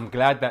said, I'm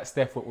glad that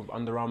Steph went with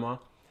Under Armour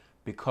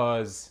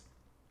because,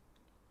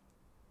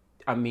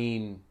 I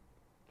mean,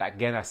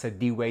 again, I said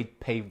D-Wade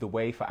paved the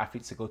way for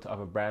athletes to go to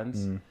other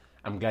brands.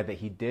 I'm glad that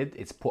he did.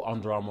 It's put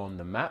Under Armour on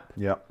the map.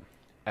 Yep.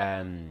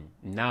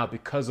 Now,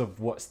 because of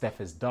what Steph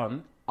has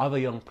done, other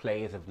young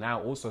players have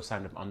now also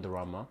signed with Under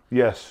Armour.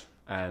 Yes.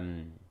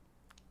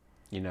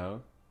 You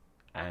know,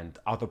 and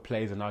other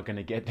players are now going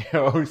to get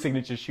their own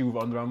signature shoe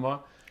with Under Armour,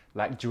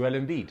 like Joel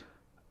Embiid.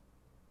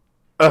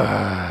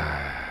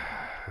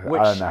 Which,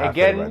 I don't know how I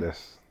feel about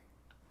this.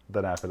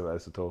 Don't know how I feel about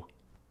this at all.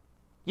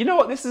 You know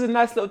what? This is a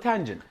nice little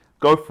tangent.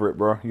 Go for it,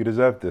 bro. You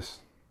deserve this.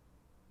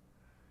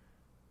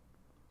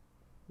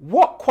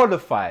 What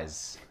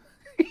qualifies,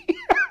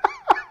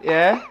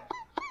 yeah,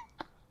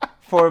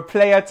 for a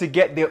player to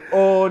get their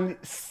own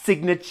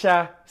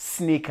signature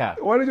sneaker?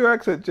 Why did your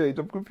accent change?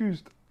 I'm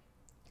confused.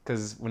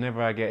 Because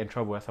whenever I get in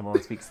trouble when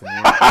someone speaks to me,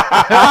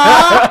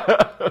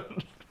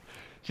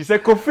 she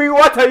said, Kofi,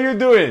 what are you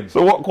doing?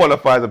 So what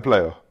qualifies a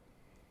player?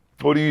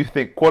 What do you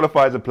think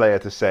qualifies a player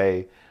to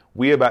say,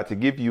 we're about to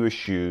give you a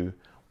shoe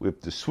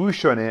with the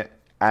swoosh on it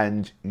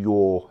and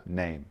your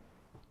name?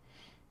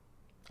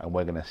 And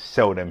we're going to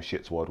sell them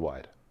shits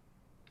worldwide.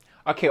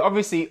 Okay,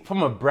 obviously,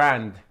 from a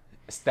brand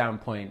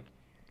standpoint,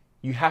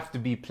 you have to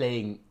be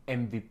playing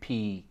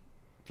MVP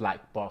like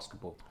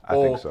basketball. I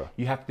think so.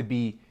 You have to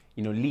be,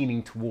 you know,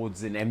 leaning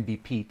towards an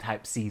MVP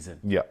type season.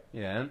 Yeah.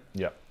 Yeah.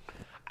 Yeah.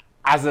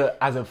 As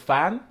a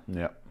fan,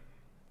 Yeah.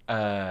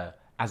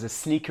 as a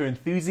sneaker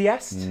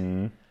enthusiast,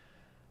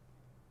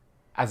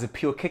 as a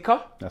pure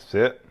kicker, That's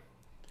it.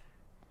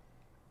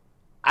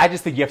 I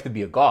just think you have to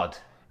be a god.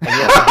 And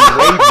you have to be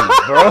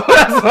wavy, bro.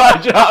 That's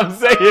what I'm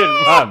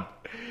saying, man.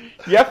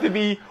 You have to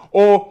be,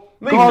 or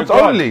not even a Guards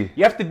god. only.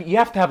 You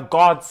have to have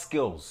guard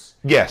skills.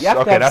 Yes. You have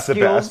to Okay, have that's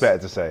skills. better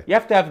to say. You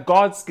have to have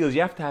guard skills.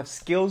 You have to have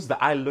skills that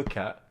I look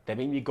at that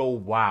make me go,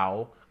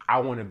 wow, I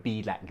want to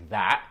be like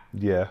that.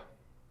 Yeah.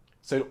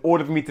 So in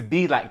order for me to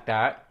be like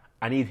that,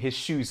 I need his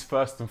shoes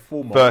first and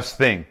foremost. First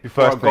thing.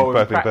 Before First I go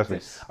thing. and First thing.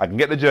 practice. I can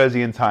get the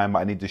jersey in time, but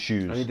I need the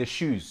shoes. I need the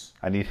shoes.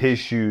 I need his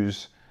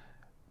shoes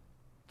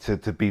to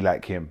be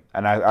like him.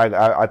 And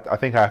I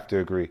think I have to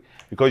agree.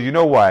 Because you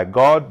know why?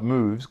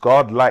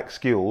 God-like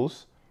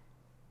skills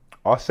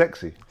are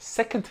sexy.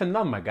 Second to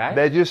none, my guy.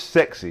 They're just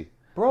sexy.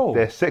 Bro.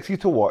 They're sexy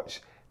to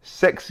watch.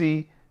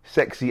 Sexy,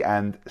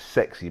 and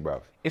sexy,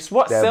 bruv. It's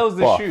what They're sells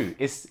the buff. shoe.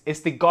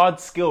 It's the guard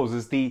skills.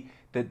 It's the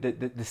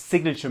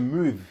signature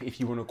move, if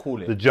you want to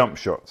call it. The jump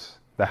shots,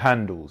 the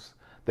handles,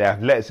 the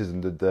athleticism,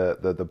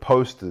 the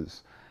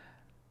posters.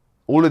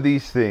 All of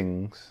these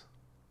things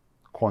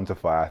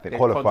qualify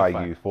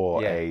quantify. you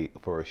for Yeah.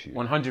 a shoe.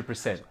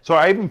 100%. So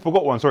I even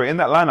forgot one. Sorry, in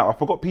that lineup, I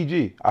forgot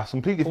PG. I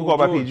completely forgot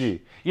about George. PG. You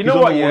He's know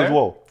on what? the wall Yeah. as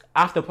well.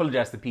 I have to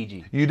apologize to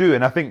PG. You do,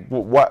 and I think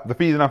what the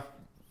reason I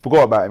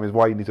forgot about him is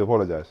why you need to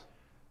apologize.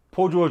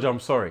 Paul George, I'm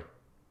sorry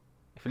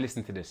if you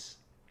listen to this.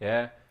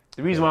 Yeah.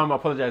 The reason why I'm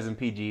apologizing,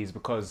 PG, is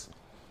because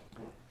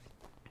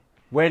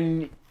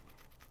when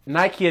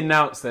Nike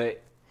announced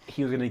that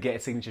he was going to get a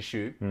signature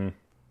shoe,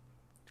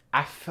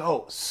 I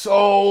felt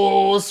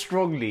so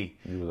strongly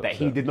that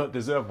he upset. did not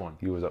deserve one.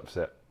 He was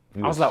upset.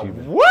 He I was like,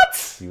 fuming.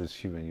 what? He was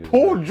fuming. He was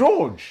Paul mad.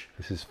 George,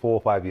 This is 4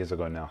 or 5 years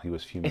ago now. He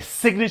was fuming. a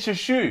signature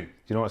shoe. Do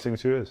you know what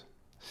signature is?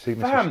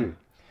 Signature Fam. shoe.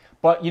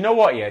 But you know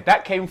what? Yeah,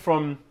 that came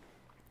from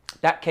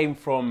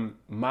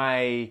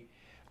my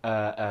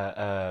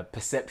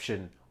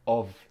perception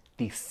of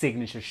the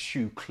signature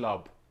shoe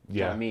club. Do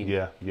you know what I mean?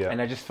 Yeah.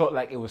 And I just felt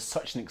like it was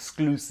such an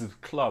exclusive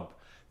club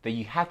that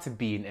you had to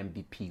be an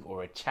MVP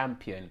or a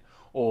champion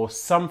or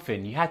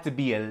something. You had to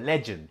be a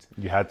legend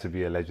You had to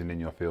be a legend in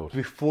your field.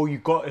 before you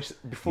got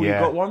you Yeah.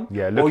 got one.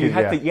 Yeah, or you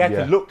had yeah.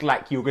 to look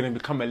like you were going to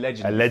become a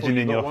legend. A before legend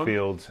you in got your one.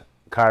 field.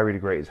 Kyrie the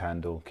greatest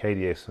handle.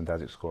 KD a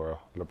fantastic scorer.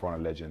 LeBron a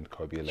legend.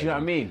 Kobe a legend. you know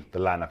what I mean? The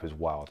lineup is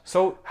wild.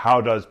 So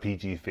How does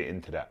PG fit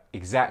into that?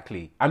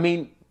 exactly. I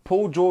mean,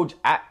 Paul George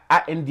at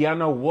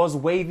Indiana was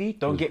wavy.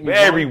 Don't get me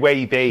very wrong.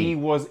 wavy. He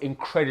was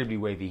incredibly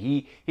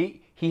wavy.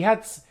 He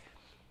had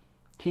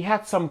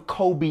some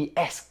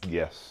Kobe-esque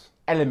Yes.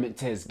 element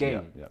to his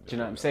game. Yeah, Do you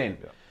know what I'm saying?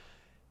 Yeah.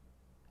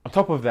 On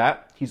top of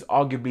that, he's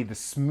arguably the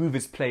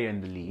smoothest player in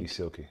the league. He's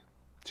silky.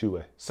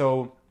 Two-way.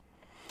 So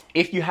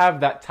if you have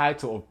that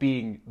title of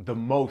being the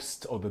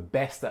most or the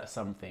best at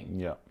something, Yeah. do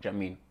you know what I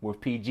mean? With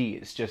PG,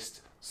 it's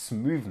just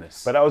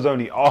smoothness. But that was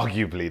only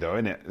arguably, though,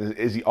 isn't it?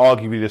 Is he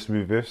arguably the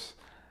smoothest?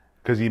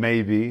 Because he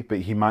may be, but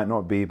he might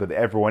not be. But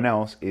everyone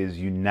else is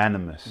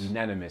unanimous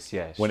Unanimous,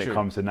 yeah. it's when true. it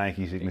comes to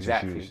Nike signature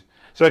Exactly. shoes.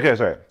 So, okay,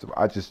 sorry.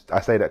 I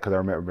say that because I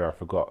remember I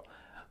forgot.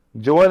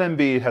 Joel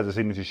Embiid has a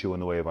signature shoe on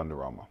the way of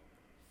Under Armour.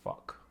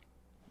 Fuck.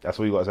 That's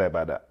all you got to say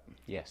about that.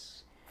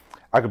 Yes.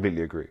 I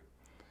completely agree.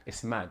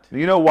 It's mad.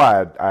 You know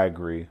why I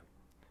agree?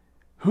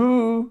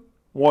 Who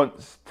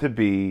wants to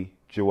be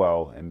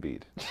Joel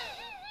Embiid?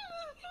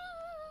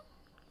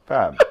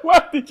 Fam,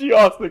 Why did you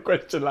ask the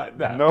question like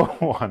that? no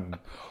one.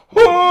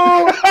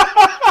 Who?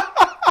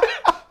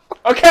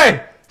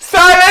 Okay,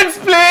 silence,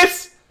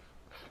 please.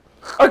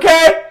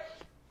 Okay,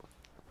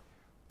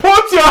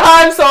 put your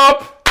hands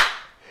up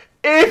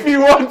if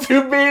you want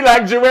to be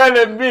like Joel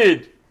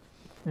Embiid.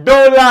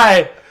 Don't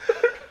lie.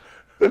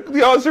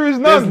 The answer is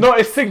There's none. not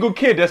a single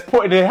kid that's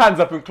putting their hands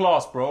up in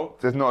class, bro.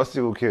 There's not a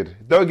single kid.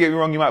 Don't get me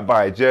wrong, you might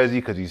buy a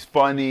jersey because he's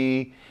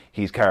funny,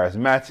 he's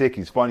charismatic,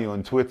 he's funny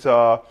on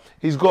Twitter,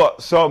 he's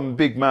got some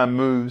big man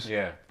moves,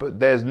 Yeah. but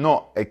there's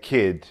not a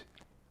kid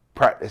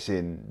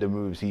practicing the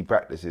moves he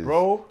practices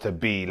Bro. to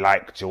be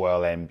like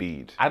Joel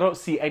Embiid. I don't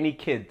see any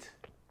kid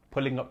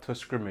pulling up to a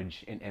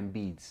scrimmage in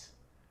Embiid's.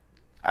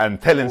 And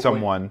telling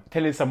someone,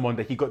 Telling someone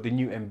that he got the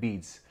new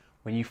Embiid's.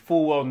 When you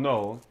full well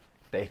know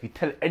that if you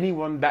tell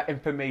anyone that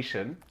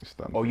information,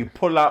 done. or you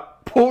pull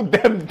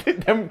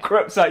them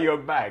crops out your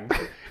bag,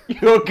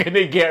 you're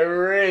gonna get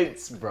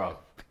rinsed, bro.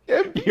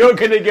 You're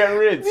gonna get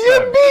rinsed.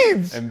 the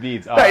Embiid's!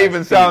 Embiid's. That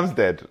even sounds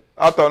dead.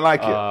 I don't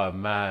like it. Oh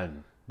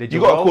man. You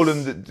got to call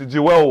them the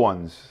Joel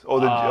ones or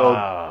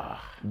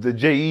the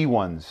JE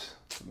ones.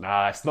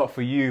 Nah, it's not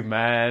for you,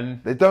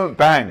 man. They don't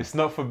bang. It's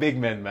not for big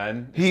men,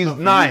 man. It's He's not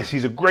for nice. you.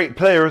 He's a great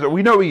player.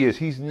 We know he is.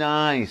 He's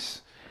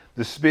nice.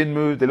 The spin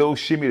move, the little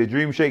shimmy, the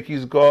dream shake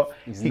he's got.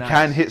 He nice.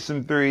 can hit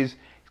some threes.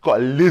 He's got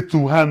a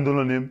little handle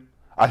on him.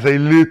 I say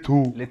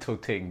little. Little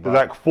thing, bro.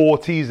 There's like 4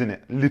 T's in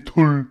it.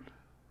 Little.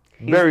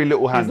 Very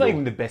little handle. He's not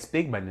even the best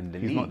big man in the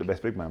league. He's not the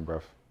best big man,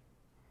 bruv.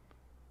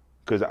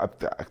 Because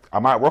I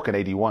might rock an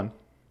 81.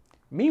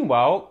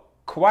 Meanwhile,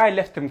 Kawhi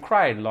left him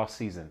crying last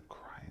season.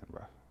 Crying,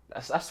 bruv.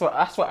 That's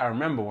what I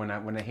remember when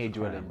I heard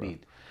Joel Embiid.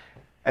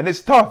 And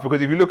it's tough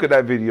because if you look at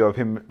that video of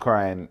him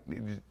crying,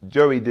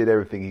 Joey did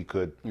everything he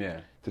could Yeah,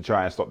 to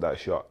try and stop that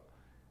shot.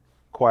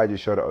 Kawhi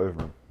just shot it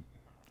over him.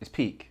 it's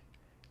peak.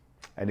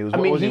 And he was, I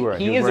what mean, was he he- wearing?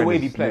 he was is a wearing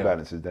wavy his player. New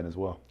Balances then as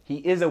well. He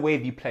is a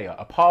wavy player.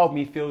 A part of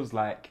me feels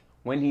like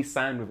when he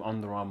signed with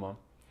Under Armour,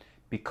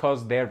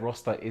 because their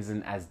roster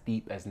isn't as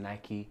deep as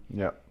Nike,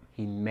 Yeah.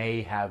 he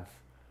may have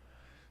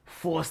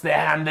forced their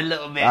hand a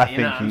little bit. I you think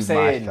know what I'm he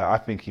saying? must have. I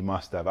think he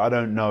must have. I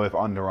don't know if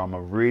Under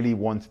Armour really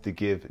wanted to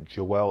give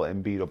Joel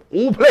Embiid, of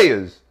all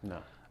players, No.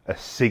 a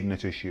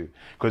signature shoe.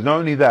 Because not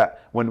only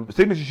that, when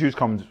signature shoes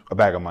comes a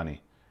bag of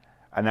money,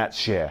 and that's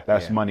share.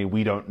 That's Yeah. money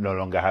we don't no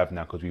longer have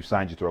now because we've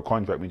signed you to a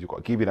contract. Means we've got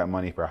to give you that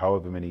money for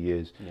however many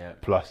years, Yeah.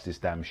 plus this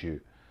damn shoe.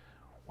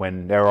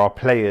 When there are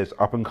players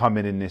up and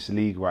coming in this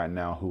league right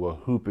now who are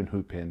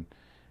hooping,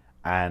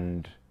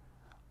 and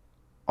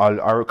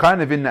are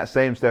kind of in that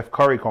same Steph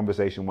Curry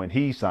conversation when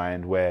he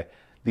signed, where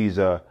these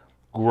are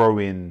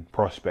growing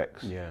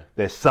prospects. Yeah.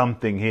 There's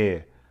something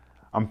here.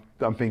 I'm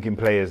thinking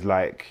players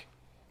like,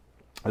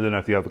 I don't know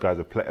if the other guys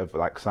have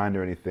like signed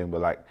or anything,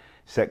 but like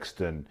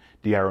Sexton,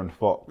 De'Aaron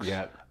Fox.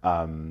 Yeah.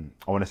 I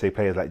want to say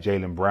players like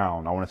Jaylen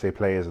Brown. I want to say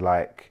players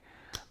like,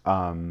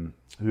 who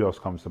else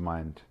comes to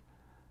mind?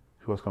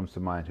 Who else comes to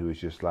mind who is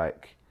just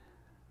like,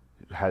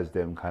 has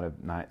them kind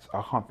of nights?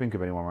 I can't think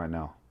of anyone right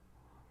now.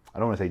 I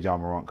don't want to say Ja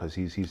Morant because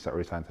he's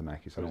already signed to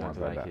Nike, so I don't want to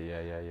say that.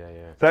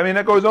 Yeah. So I mean,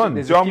 that goes on.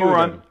 There's a Ja few of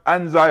Morant them.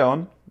 and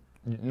Zion,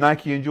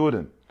 Nike and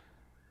Jordan.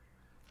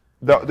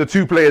 The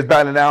two players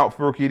battling out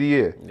for Rookie of the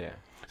Year. Yeah.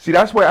 See,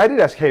 that's where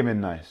Adidas came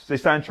in nice. They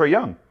signed Trae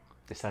Young.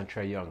 They signed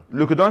Trae Young.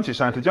 Luka Doncic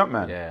signed to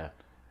Jumpman. Yeah.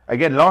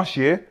 Again, last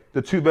year,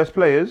 the two best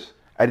players,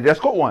 Adidas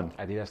got one.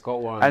 Adidas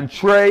got one. And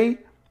Trae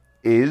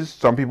is,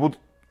 some people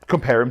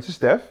compare him to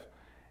Steph.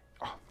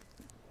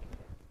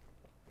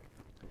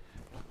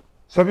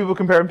 Some people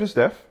compare him to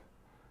Steph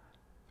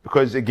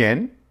because,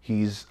 again,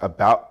 he's a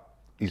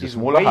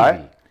smaller wavy.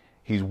 height.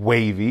 He's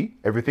wavy.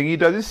 Everything he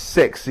does is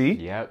sexy.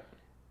 Yep.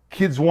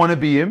 Kids want to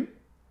be him.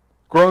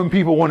 Grown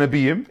people want to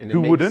be him. And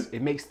Who wouldn't?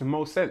 It makes the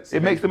most sense.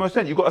 It makes the most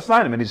sense. You've got to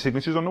sign him, and his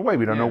signature's on the way.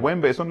 We don't know Yeah.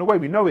 when, but it's on the way.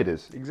 We know it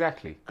is.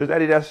 Exactly. Because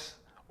Adidas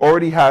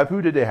already have,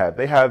 who did they have?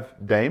 They have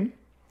Dame,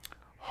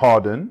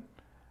 Harden,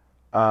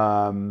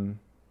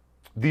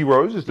 D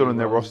Rose is still on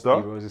their roster.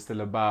 D-Rose is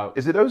still about.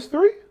 Is it those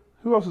three?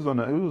 Who else is on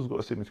there? Who's got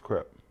a signature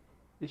crap?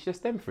 It's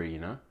just them three, you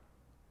know?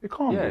 It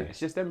can't Yeah, be. it's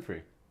just them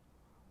three.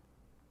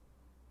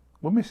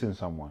 We're missing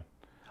someone.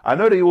 I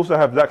know they also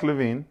have Zach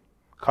LaVine,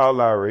 Kyle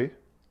Lowry,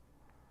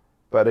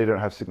 but they don't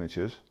have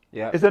signatures.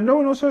 Yeah. Is there no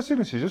one else who has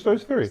signatures? Just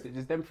those three? It's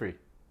just them three.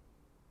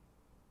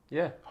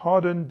 Yeah,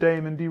 Harden,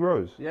 Dame, and D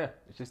Rose. yeah,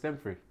 it's just them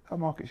three. That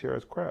market share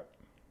is crap.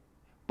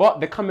 But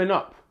they're coming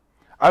up.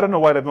 I don't know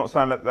why they've not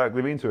signed Zach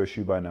LaVine to a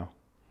shoe by now.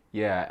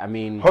 Yeah, I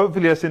mean,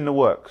 Hopefully that's in the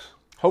works.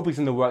 hopefully it's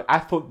in the work. I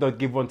thought they'd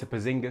give one to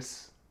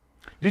Porzingis.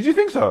 Did you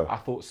think so? I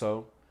thought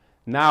so.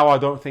 Now I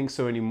don't think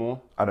so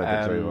anymore. I don't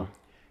think so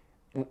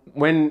either.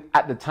 When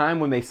at the time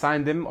when they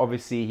signed him,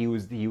 obviously he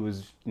was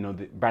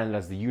branded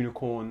as the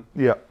unicorn.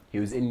 Yeah. He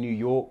was in New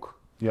York.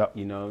 Yeah.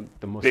 You know,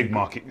 the most Big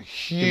market.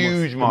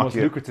 Huge the most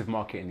market. lucrative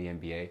market in the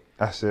NBA.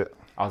 That's it.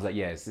 I was like,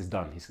 yeah, it's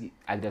done.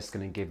 Adidas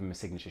going to give him a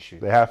signature shoe.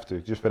 They have to,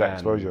 just for that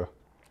exposure.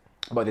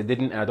 But they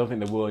didn't, and I don't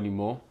think they will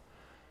anymore.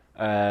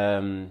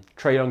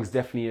 Trae Young's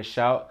definitely a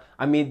shout.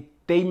 I mean,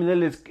 Damian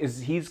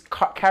Lillard he's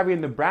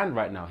carrying the brand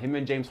right now. Him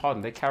and James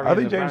Harden, they're carrying. I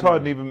think the James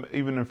brand Harden,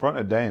 even in front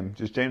of Dame,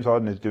 just James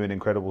Harden is doing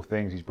incredible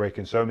things. He's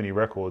breaking so many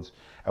records,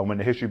 and when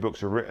the history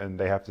books are written,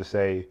 they have to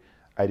say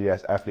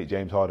Adidas athlete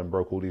James Harden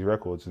broke all these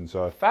records, and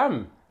so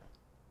Fam,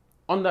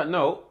 on that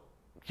note,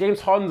 James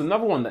Harden's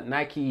another one that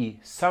Nike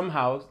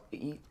somehow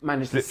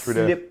managed to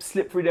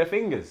slip through their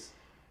fingers.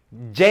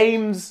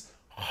 James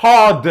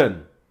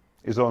Harden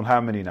is on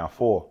how many now?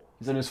 4.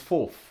 He's on his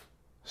 4th.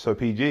 So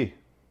PG.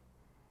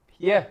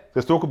 Yeah.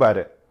 Let's talk about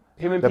it.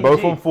 Him and They're PG.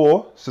 both on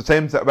 4. So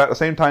about the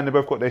same time they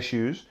both got their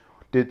shoes.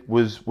 They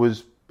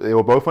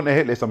were both on the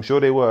hit list. I'm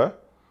sure they were.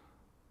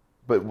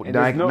 But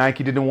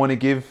Nike didn't want to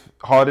give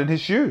Harden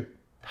his shoe.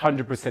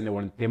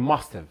 100% they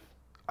must have.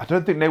 I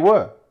don't think they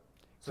were.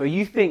 So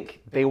you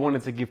think they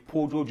wanted to give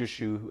Paul George a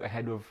shoe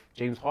ahead of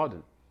James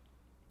Harden?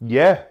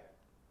 Yeah.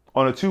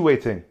 On a two-way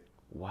thing.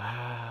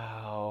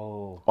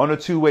 Wow. On a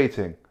two-way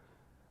thing.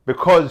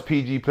 Because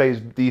PG plays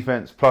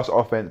defense plus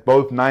offense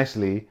both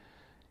nicely,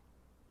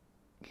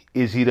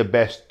 is he the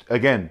best?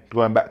 Again,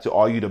 going back to,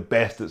 are you the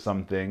best at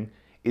something?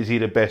 Is he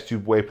the best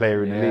two-way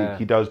player in the league?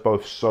 He does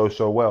both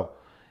so well.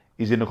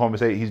 He's in the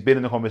conversation. He's been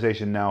in the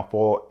conversation now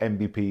for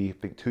MVP. I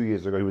think 2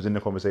 years ago he was in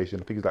the conversation.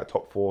 I think he's like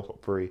top 4,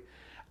 top 3,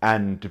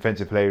 and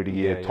Defensive Player of the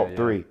Year, top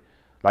 3.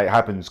 Like, it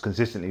happens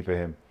consistently for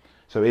him.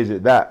 So is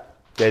it that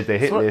there's the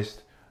hit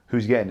list?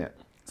 Who's getting it?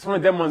 It's one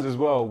of them ones as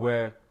well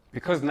where,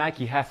 because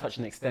Nike has such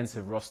an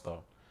extensive roster,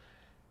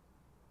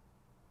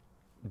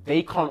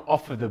 they can't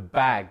offer the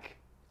bag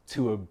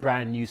to a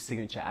brand new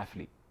signature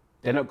athlete.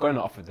 They're not going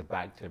to offer the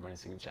bag to a brand new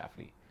signature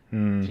athlete. Do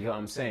you get what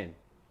I'm saying?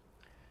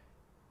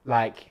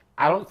 Like,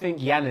 I don't think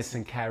Giannis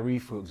and Kyrie,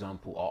 for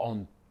example, are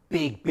on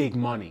big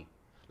money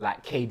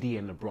like KD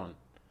and LeBron.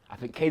 I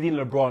think KD and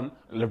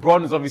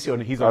LeBron is obviously on.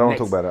 He's on. I don't next,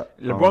 talk about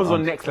that. LeBron's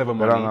on next level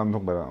money. I don't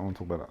talk about that. I won't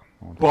talk about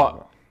that.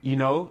 But you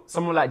know,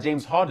 someone like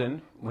James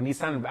Harden, when he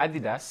signed with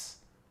Adidas,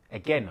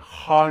 again,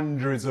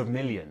 hundreds of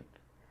millions.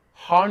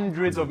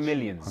 Hundreds. Do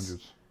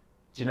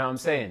you know what I'm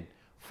saying?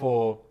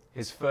 For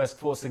his first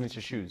 4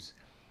 signature shoes.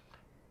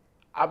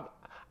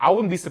 I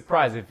wouldn't be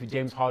surprised if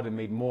James Harden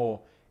made more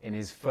in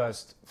his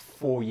first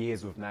 4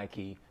 years with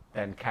Nike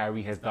than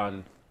Kyrie has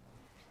done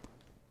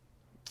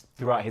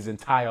throughout his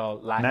entire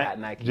life at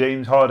Nike.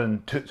 James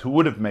Harden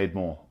would have made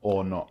more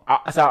or not?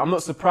 So I'm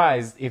not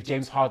surprised if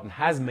James Harden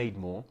has made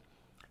more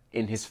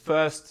in his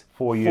first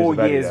 4 years,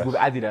 4 years with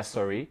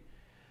Adidas,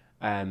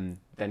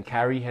 than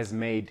Kyrie has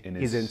made in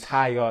his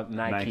entire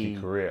Nike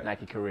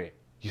career.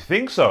 You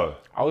think so?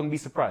 I wouldn't be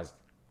surprised.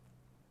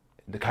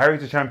 The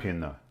Kyrie's a champion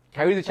though.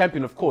 Kyrie's a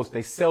champion, of course.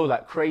 They sell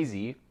like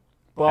crazy,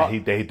 but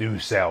they do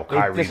sell.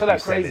 Kyrie, they sell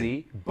like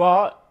crazy.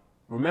 But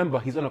remember,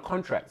 he's on a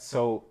contract,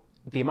 so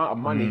the amount of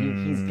money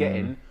he's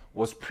getting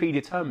was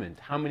predetermined.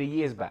 How many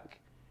years back?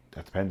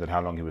 That depends on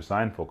how long he was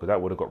signed for, because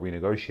that would have got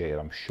renegotiated.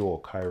 I'm sure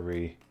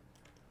Kyrie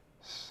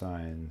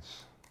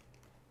signs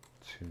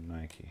to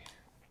Nike.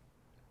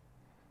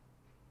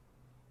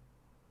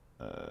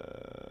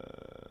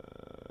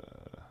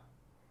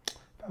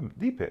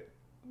 Deep it.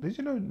 Did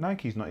you know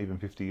Nike's not even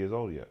 50 years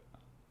old yet?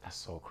 That's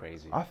so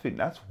crazy. I think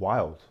that's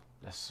wild.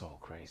 That's so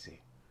crazy.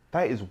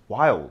 That is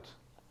wild. Do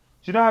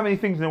you know how many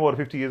things in the world are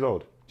 50 years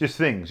old? Just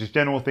things, just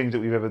general things that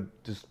we've ever,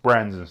 just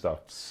brands and stuff.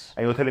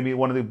 And you're telling me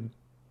one of the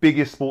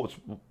biggest sports,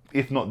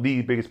 if not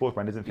the biggest sports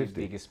brand, isn't 50?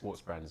 The biggest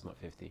sports brand is not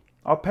 50.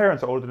 Our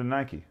parents are older than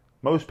Nike.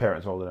 Most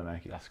parents are older than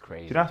Nike. That's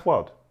crazy. Do you know that's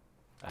wild?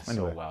 That's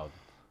Anyway. so wild.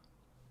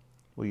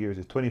 What year is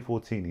it?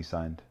 2014 he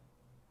signed.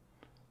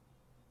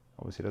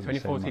 Obviously, it doesn't say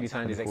 2014 he much.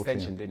 signed his 2014.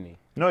 extension, didn't he?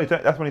 No,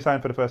 that's when he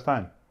signed for the first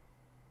time.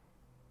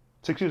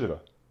 6 years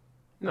ago.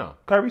 No.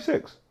 Kyrie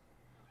 6.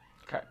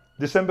 Okay.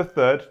 December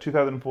 3rd,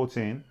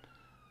 2014.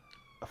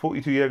 A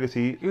 42-year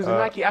legacy. He was a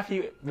Nike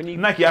athlete when he...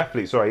 Nike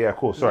athlete, sorry, yeah, of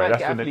course, sorry.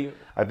 Nike That's athlete.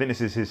 I think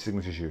this is his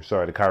signature shoe.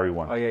 Sorry, the Kyrie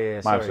one. Oh, yeah,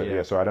 My sorry,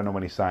 mistake, sorry. I don't know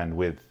when he signed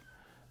with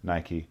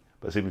Nike,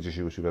 but signature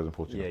shoe was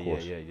 2014, of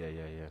course. Yeah.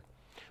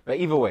 But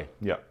either way,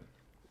 Yeah.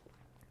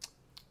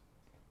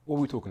 what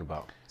are we talking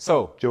about?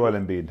 So, Joel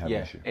Embiid had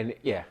an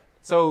issue.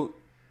 So,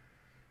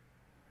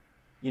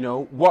 you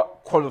know,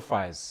 what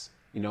qualifies?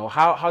 You know,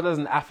 how does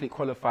an athlete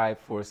qualify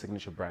for a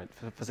signature brand,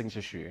 for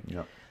signature shoe?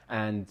 Yeah.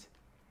 And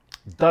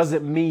does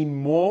it mean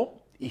more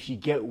if you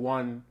get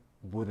one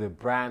with a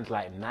brand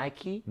like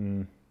Nike,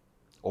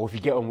 or if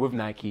you get one with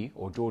Nike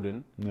or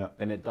Jordan,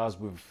 than it does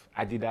with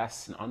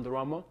Adidas and Under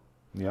Armour?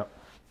 Yeah.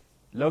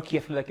 Low-key,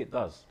 I feel like it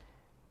does.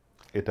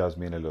 It does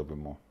mean a little bit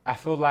more. I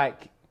feel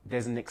like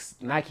there's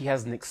Nike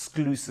has an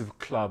exclusive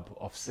club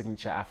of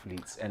signature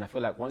athletes, and I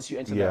feel like once you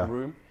enter that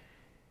room,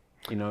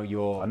 you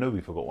know, I know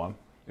we forgot one.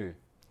 Who?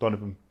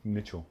 Donovan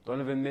Mitchell.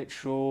 Donovan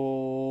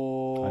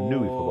Mitchell. I knew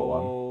we forgot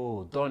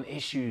one. Don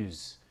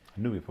Issues.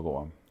 I knew we forgot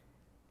one.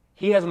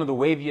 He has one of the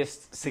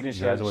waviest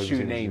signature Yeah, that's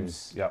shoe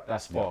names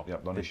thus far. Yeah,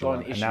 Don The Issue. Don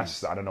And Issues.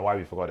 that's, I don't know why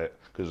we forgot it,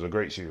 because it was a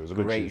great shoe. It was a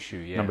good Great shoe,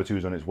 yeah. Number 2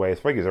 is on its way. I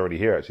think it's already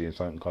here, actually, in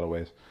certain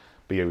colorways.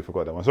 But yeah, we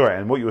forgot that one. Sorry,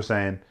 and what you were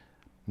saying,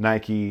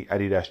 Nike,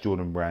 Adidas,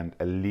 Jordan brand,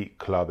 elite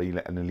club,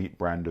 an elite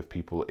brand of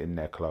people in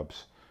their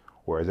clubs,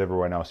 whereas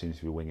everyone else seems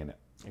to be winging it.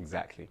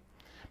 Exactly.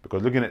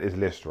 Because looking at this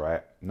list,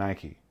 right?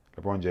 Nike,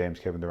 LeBron James,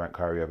 Kevin Durant,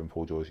 Kyrie Irving,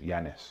 Paul George,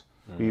 Giannis.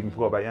 We even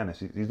forgot about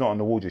Giannis. He's not on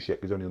the wall just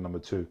yet because he's only on number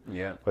 2.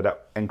 Yeah. But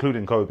that,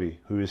 including Kobe,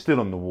 who is still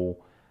on the wall,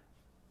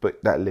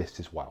 but that list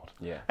is wild.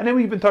 Yeah. And then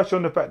we even touched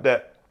on the fact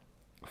that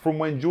from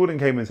when Jordan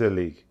came into the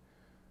league,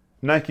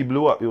 Nike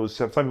blew up. It was,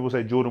 some people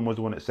say Jordan was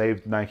the one that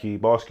saved Nike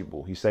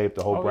basketball. He saved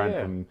the whole brand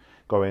from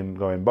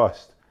going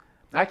bust.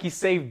 Nike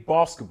saved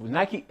basketball.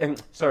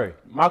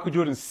 Michael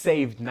Jordan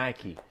saved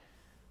Nike.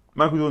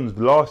 Michael Jordan's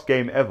last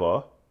game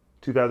ever,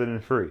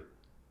 2003.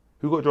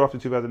 Who got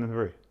drafted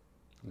 2003?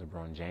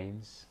 LeBron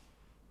James.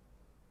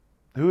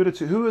 Who are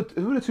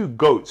the two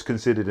goats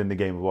considered in the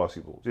game of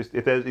basketball? Just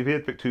if you had to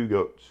pick 2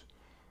 goats,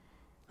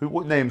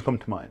 what names come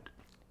to mind?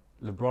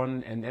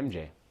 LeBron and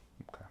MJ.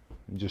 Okay,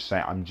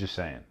 I'm just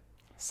saying.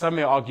 Some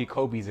may argue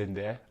Kobe's in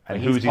there, And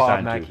but who's he's he part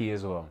of signed to? Nike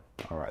as well.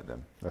 All right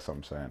then, that's what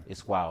I'm saying.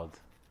 It's wild.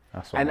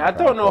 That's what And I'm I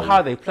don't know trying to how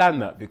tell they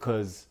planned that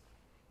because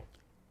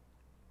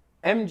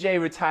MJ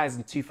retires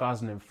in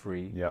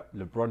 2003. Yeah.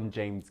 LeBron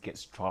James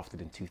gets drafted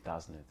in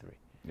 2003. you.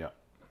 Yeah.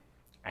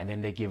 And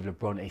then they give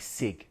LeBron a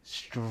SIG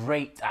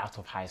straight out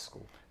of high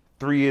school.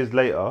 3 years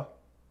later,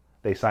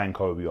 they signed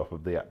Kobe off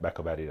of the back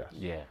of Adidas.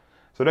 Yeah.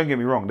 So don't get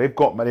me wrong, they've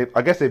got money.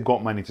 I guess they've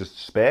got money to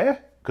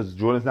spare because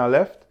Jordan's now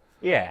left.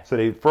 Yeah. So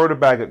they throw the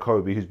bag at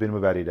Kobe, who's been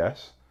with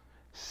Adidas.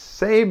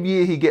 Same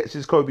year he gets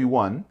his Kobe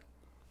 1,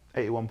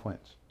 81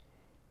 points.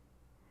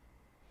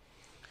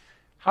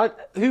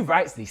 Who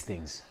writes these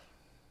things?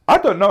 I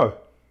don't know.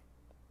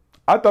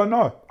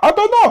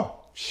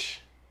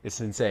 It's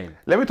insane.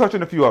 Let me touch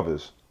on a few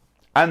others.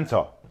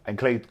 Anta and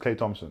Klay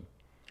Thompson.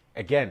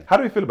 Again, How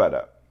do we feel about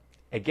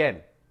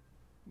that?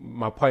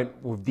 my point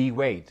with D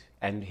Wade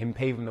and him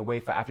paving the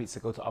way for athletes to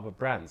go to other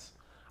brands.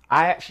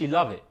 I actually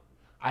love it.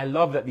 I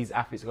love that these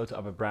athletes go to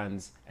other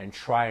brands and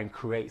try and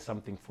create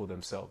something for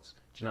themselves.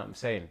 Do you know what I'm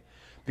saying?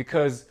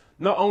 Because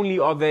not only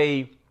are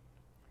they,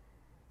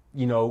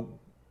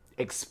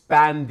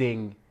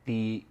 expanding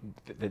the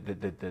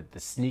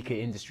sneaker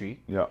industry,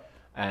 Yeah.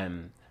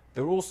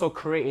 they're also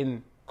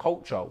creating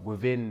culture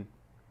within,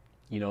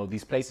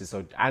 these places.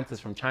 So Anta's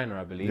from China,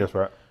 I believe. That's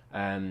right.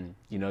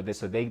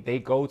 They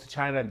go to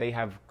China and they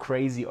have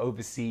crazy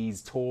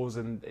overseas tours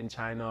in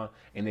China,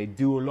 and they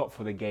do a lot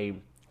for the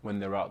game when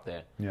they're out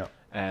there. Yeah.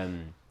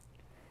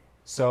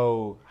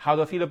 So how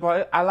do I feel about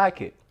it? I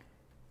like it.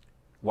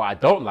 What I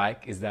don't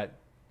like is that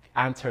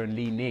Anta and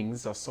Li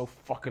Nings are so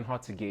fucking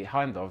hard to get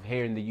hand of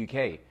here in the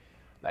UK.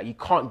 Like, you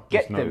can't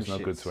get them. It's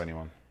not good to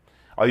anyone.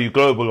 Are you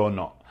global or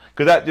not?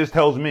 Because that just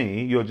tells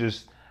me you're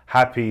just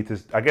happy to.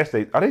 I guess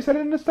are they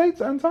selling in the States,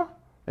 Anta?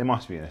 They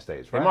must be in the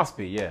States, right? It must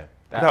be, yeah.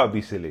 That would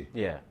be silly.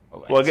 Yeah.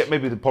 Well, I get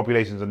maybe the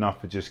population's enough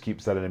to just keep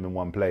selling them in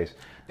one place.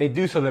 They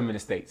do sell them in the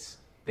States.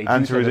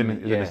 Anta is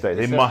in the States.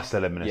 They must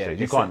sell them in the yeah,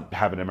 States. You can't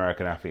have an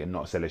American athlete and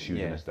not sell his shoes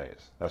in the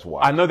States. That's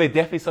why. I know they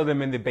definitely sell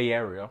them in the Bay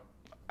Area.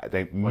 I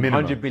think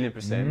 100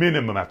 billion%.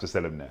 Minimum have to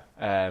sell them there.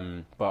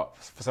 But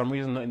for some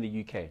reason, not in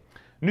the UK.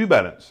 New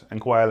Balance and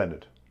Kawhi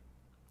Leonard.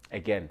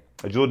 Again.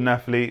 A Jordan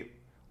athlete.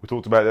 We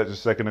talked about that just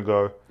a second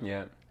ago.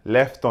 Yeah.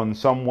 Left on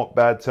somewhat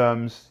bad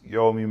terms.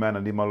 Yo, me man, I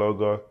need my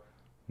logo.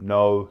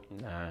 No.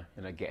 Nah,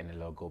 you're not getting the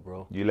logo,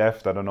 bro. You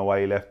left. I don't know why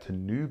you left to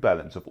New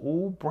Balance of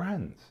all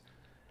brands.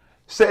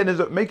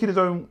 Making his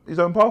own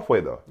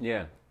pathway though.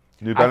 Yeah.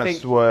 New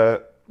Balance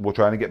were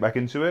trying to get back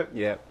into it.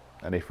 Yeah.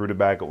 And they threw the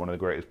bag at one of the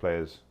greatest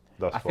players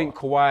thus far. I think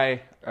Kawhi,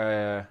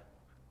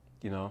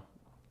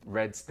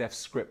 read Steph's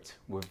script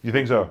with. You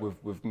think so?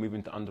 With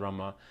moving to Under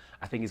Armour.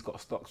 I think he's got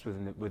stocks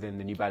within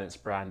the New Balance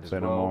brand as Say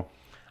no well. more.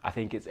 I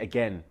think it's,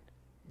 again,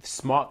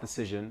 smart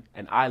decision,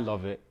 and I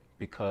love it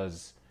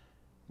because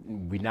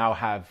we now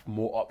have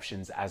more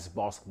options as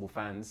basketball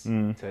fans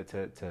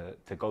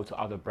to go to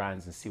other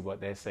brands and see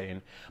what they're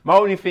saying. My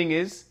only thing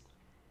is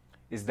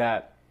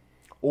that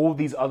all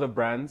these other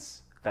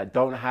brands that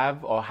don't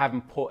have or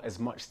haven't put as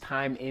much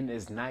time in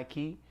as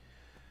Nike,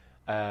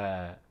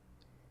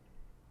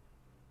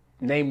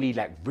 namely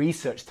like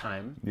research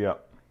time, Yeah.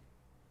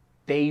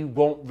 they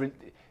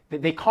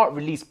they can't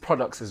release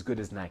products as good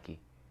as Nike.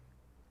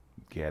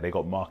 Yeah, they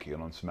got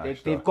marketing on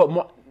Smash. They've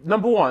got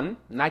number one,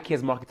 Nike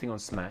has marketing on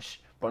Smash,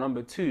 but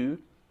number two,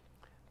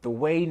 the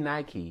way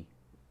Nike,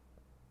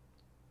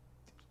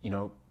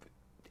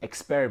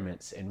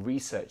 experiments and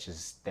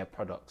researches their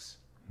products,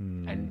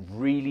 and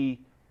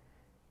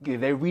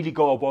they really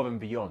go above and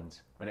beyond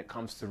when it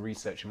comes to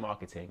research and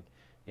marketing.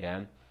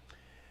 Yeah.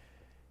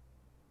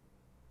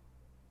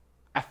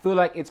 I feel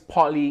like it's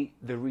partly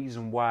the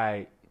reason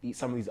why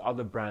some of these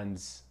other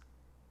brands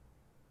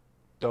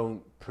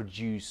don't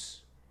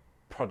produce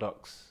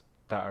products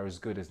that are as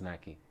good as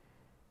Nike,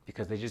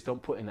 because they just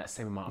don't put in that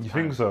same amount of time.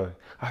 You think so?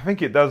 I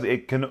think it does.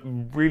 It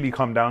can really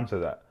come down to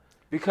that.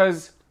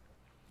 Because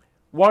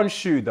one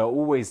shoe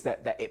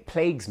that it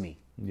plagues me,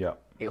 Yeah.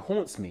 it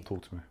haunts me,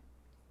 Talk to me.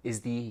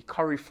 is the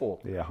Curry 4.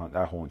 Yeah,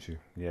 that haunts you.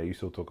 Yeah, you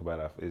still talk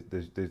about that.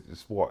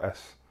 It's what?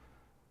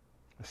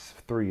 It's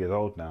 3 years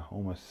old now.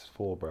 Almost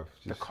 4, bruv.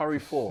 The Curry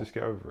 4. Just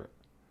get over it.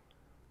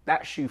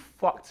 That shoe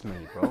fucked me,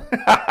 bro.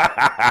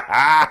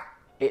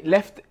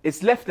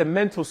 It's left a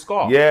mental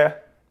scar. Yeah.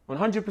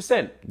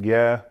 100%.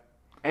 Yeah.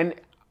 And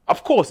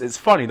of course, it's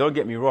funny. Don't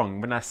get me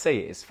wrong. When I say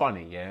it, it's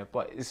funny, yeah.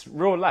 But it's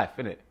real life,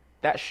 isn't it?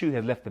 That shoe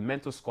has left a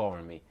mental scar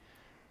on me.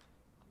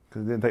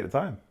 Because it didn't take the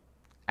time.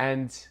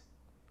 And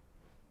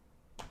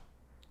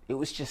it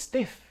was just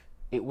stiff.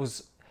 It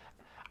was,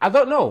 I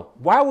don't know.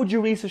 Why would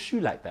you release a shoe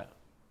like that?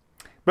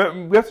 But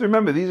we have to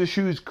remember, these are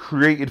shoes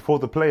created for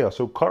the player.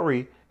 So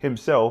Curry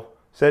himself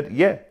said,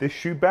 yeah, this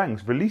shoe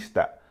bangs. Release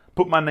that.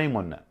 Put my name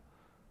on that.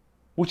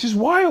 Which is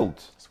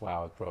wild. It's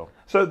wild, bro.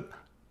 So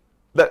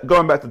that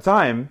going back to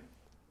time,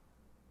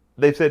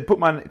 they said,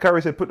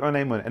 Curry said, put my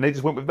name on it. And they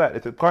just went with that.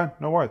 They said, fine,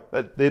 no worries.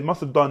 They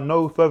must have done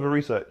no further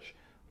research.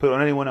 Put it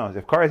on anyone else.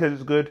 If Curry says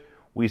it's good,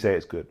 we say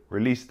it's good.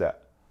 Release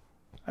that.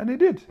 And they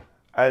did.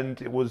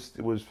 And it was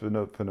for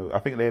no. I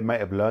think they might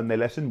have learned their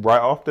lesson right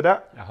after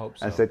that. I hope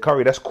so. And said,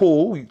 Curry, that's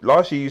cool.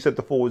 Last year you said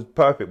the 4 was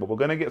perfect, but we're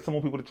going to get some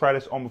more people to try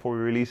this on before we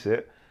release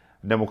it.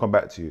 And then we'll come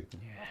back to you.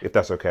 Yeah. If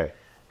that's okay.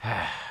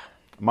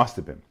 Must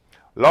have been.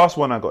 Last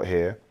one I got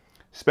here.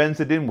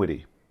 Spencer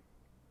Dinwiddie.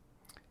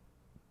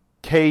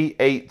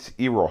 K8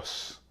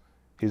 Eros.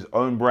 His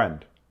own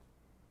brand.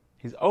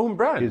 His own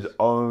brand? His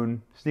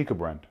own sneaker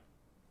brand.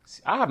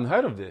 I haven't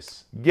heard of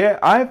this. Yeah,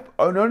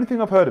 the only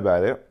thing I've heard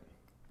about it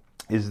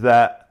is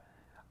that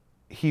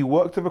he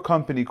worked with a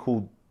company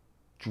called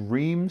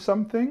Dream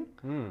something,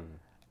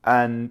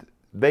 and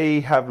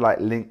they have like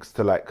links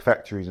to like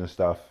factories and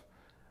stuff,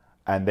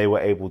 and they were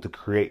able to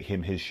create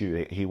him his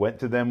shoe. He went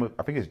to them with,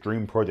 I think it's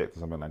Dream Project or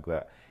something like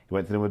that. He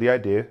went to them with the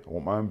idea, I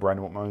want my own brand,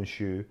 I want my own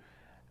shoe,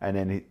 and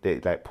then they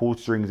like pulled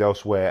strings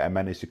elsewhere and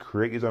managed to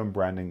create his own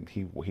brand, and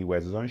he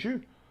wears his own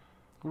shoe.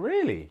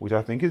 Really? Which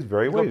I think is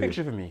very Got a wavy.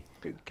 picture for me.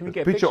 Can we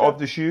get a picture of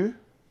the shoe?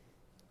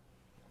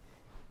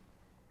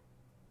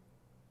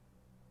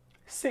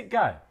 Sick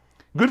guy.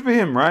 Good for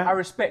him, right? I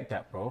respect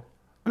that, bro.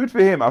 Good for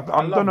him. I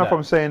don't know if that.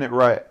 I'm saying it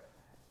right.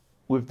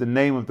 With the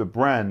name of the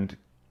brand,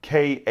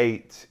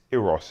 K8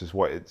 Eros is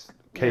what it's.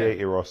 K8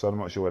 Eros. I'm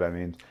not sure what that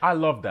means. I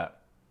love that.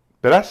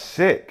 But that's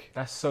sick.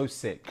 That's so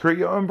sick. Create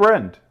your own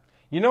brand.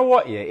 You know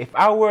what? Yeah, if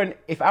I were an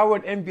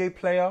NBA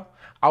player,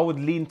 I would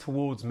lean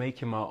towards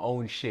making my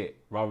own shit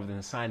rather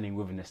than signing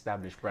with an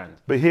established brand.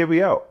 But here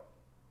we are.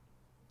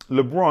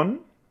 LeBron,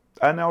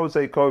 and I would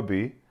say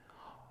Kobe,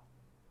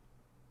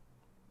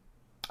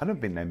 I don't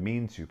think they're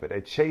mean to, but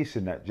they're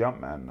chasing that jump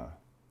man though.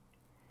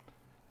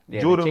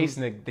 Yeah, Jordan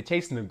they're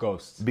chasing the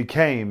ghosts.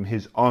 became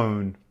his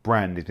own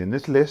brand. It's in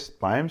this list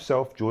by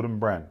himself, Jordan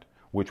Brand,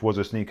 which was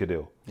a sneaker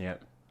deal. Yeah.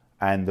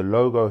 And the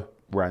logo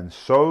ran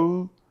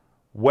so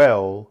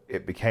well,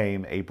 it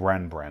became a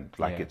brand.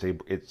 Like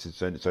it's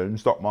its own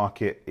stock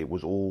market. It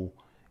was all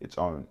its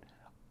own.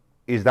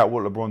 Is that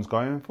what LeBron's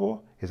going for?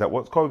 Is that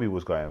what Kobe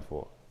was going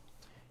for?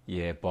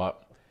 Yeah,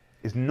 but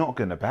It's not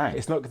gonna bang.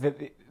 it's not.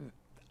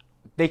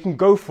 They can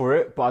go for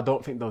it, but I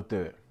don't think they'll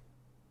do it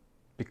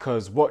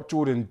because what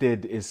Jordan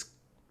did is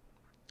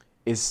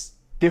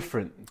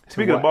different. It's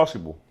bigger than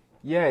basketball.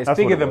 Yeah, it's That's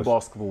bigger what it than was.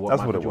 basketball. That's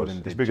Michael what it was. Jordan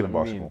did. It's bigger than Do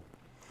you know what I mean?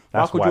 basketball.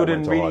 That's Michael why it Jordan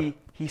went so really hard.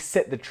 he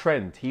set the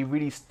trend. He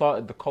really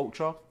started the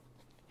culture.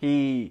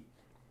 He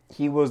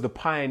was the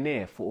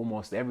pioneer for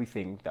almost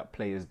everything that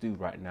players do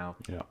right now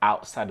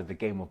outside of the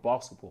game of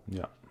basketball.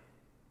 Yeah.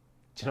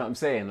 Do you know what I'm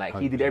saying? Like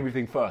he did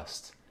everything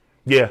first.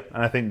 Yeah,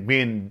 and I think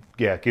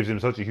gives him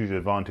such a huge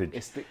advantage.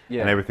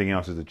 And everything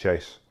else is a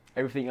chase.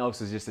 Everything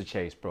else is just a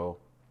chase, bro.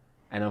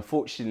 And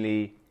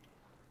unfortunately,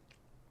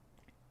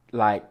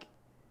 like,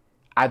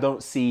 I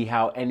don't see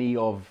how any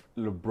of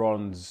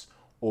LeBron's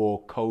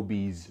or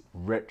Kobe's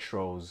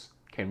retros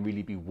can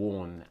really be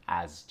worn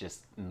as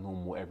just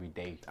normal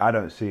everyday. I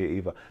don't see it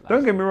either.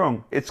 Don't get me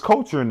wrong, it's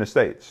culture in the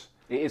States.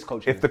 It is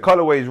culture. If the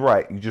colorway is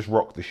right, you just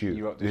rock the shoe.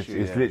 You rock the it's shoe,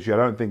 it's yeah.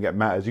 literally, I don't think it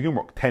matters. You can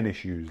rock tennis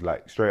shoes,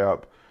 like straight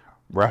up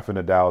Rafa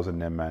Nadal's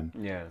and them, man.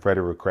 Yeah.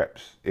 Federer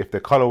Krebs. If the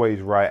colorway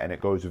is right and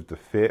it goes with the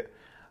fit,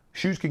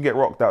 shoes can get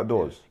rocked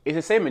outdoors. It's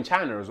the same in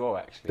China as well,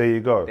 actually. There you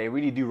go. They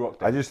really do rock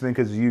that. I just think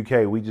as the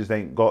UK, we just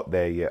ain't got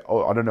there yet.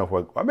 Oh, I don't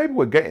know if maybe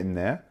we're getting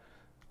there.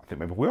 I think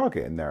maybe we are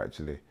getting there,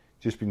 actually.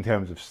 Just in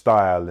terms of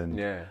style and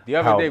Yeah. The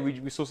other day,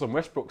 we saw some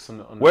Westbrooks on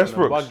the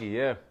Westbrooks? buggy,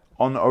 yeah.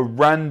 on a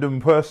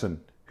random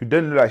person who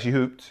didn't look like she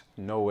hooped.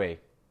 No way.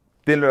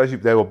 Didn't look like she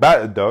hooped. They were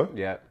battered though.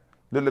 Yeah.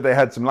 Looked like they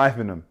had some life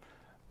in them.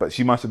 But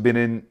she must have been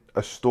in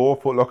a store,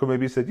 Foot Locker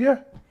maybe, said, yeah,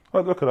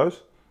 I'll look at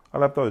those.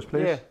 I'll have those,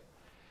 please. Yeah.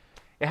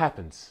 It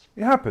happens.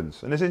 It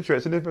happens. And it's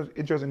interesting. It's an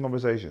interesting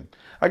conversation.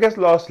 I guess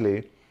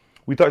lastly,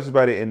 we talked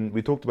about it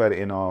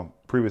in our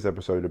previous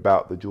episode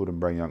about the Jordan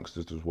Brand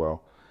youngsters as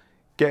well.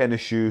 Getting a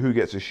shoe, who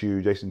gets a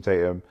shoe? Jason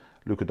Tatum,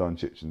 Luka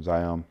Doncic and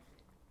Zion.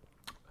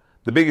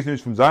 The biggest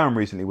news from Zion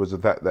recently was the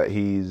fact that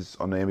he's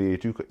on the NBA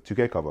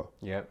 2K cover.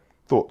 Yeah.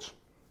 Thoughts?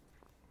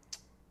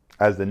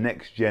 As the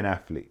next gen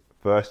athlete.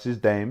 First is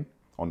Dame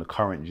on the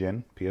current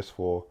gen,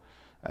 PS4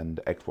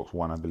 and Xbox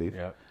One, I believe.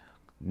 Yeah.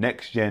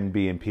 Next gen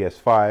being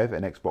PS5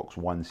 and Xbox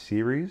One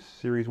Series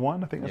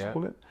 1, I think that's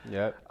called it.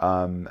 Yeah.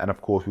 And of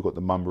course, we've got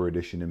the Mamba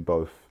edition in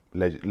both,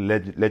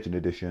 Legend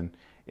edition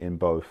in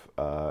both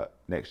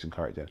next and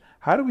current gen.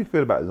 How do we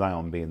feel about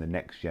Zion being the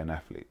next gen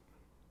athlete?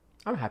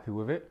 I'm happy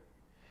with it.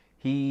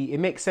 It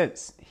makes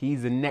sense.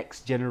 He's the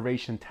next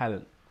generation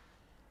talent.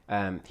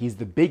 He's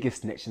the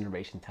biggest next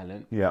generation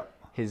talent. Yeah.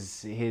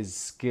 His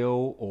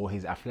skill or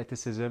his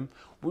athleticism,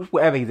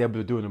 whatever he's able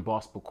to do in a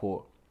basketball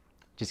court,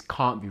 just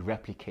can't be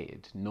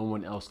replicated. No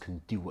one else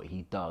can do what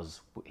he does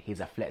with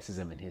his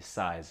athleticism and his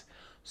size.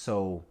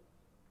 So,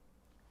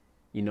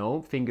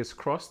 fingers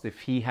crossed, if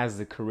he has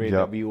the career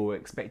that we all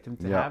expect him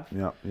to have,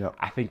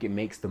 I think it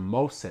makes the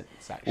most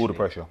sense, actually. All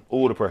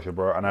the pressure,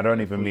 bro. And I don't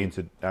even mean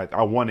to,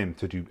 I want him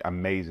to do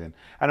amazing.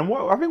 And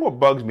I think what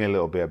bugs me a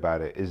little bit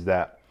about it is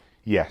that,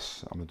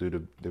 yes, I'm going to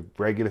do the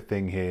regular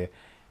thing here.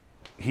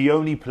 He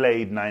only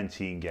played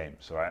 19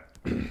 games, right?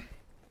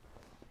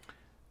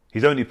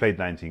 He's only played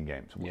 19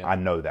 games. Yeah. I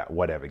know that.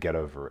 Whatever. Get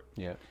over it.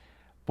 Yeah.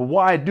 But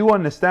what I do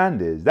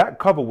understand is that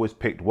cover was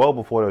picked well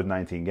before those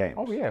 19 games.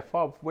 Oh, yeah.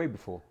 Way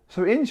before.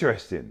 So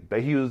interesting that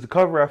he was the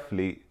cover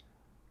athlete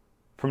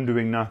from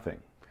doing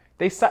nothing.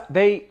 They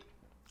signed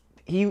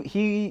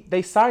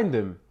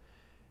him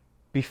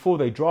before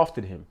they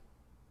drafted him.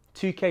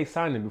 2K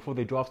signed him before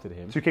they drafted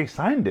him. 2K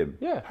signed him?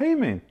 Yeah. How you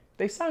mean?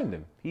 They signed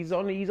him. He's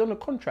on a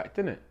contract,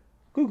 isn't it?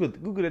 Google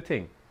the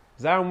thing.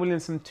 Zion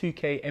Williamson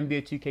 2K,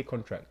 NBA 2K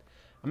contract.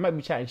 I might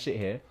be chatting shit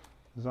here,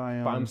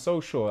 Zion, but I'm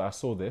so sure I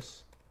saw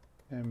this.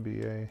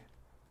 NBA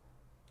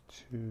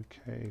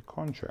 2K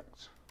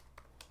contract.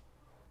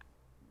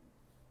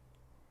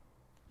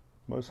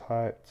 Most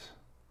hyped.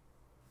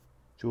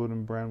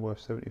 Jordan Brand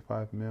worth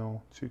 75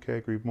 mil. 2K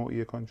agreed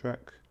multi-year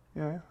contract.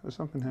 Yeah, there's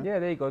something here. Yeah,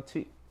 there you go.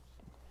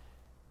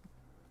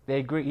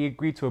 He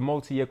agreed to a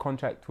multi-year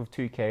contract with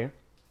 2K.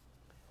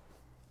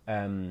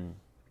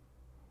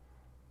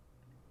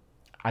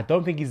 I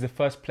don't think he's the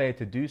first player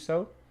to do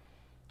so.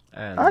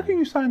 How can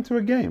you sign to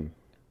a game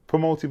for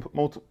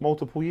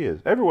multiple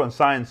years? Everyone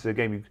signs to a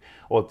game.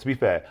 Or to be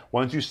fair,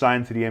 once you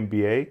sign to the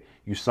NBA,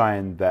 you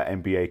sign that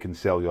NBA can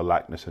sell your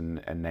likeness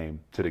and name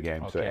to the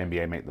game. Okay. So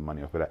NBA make the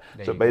money off of that.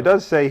 But it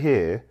does say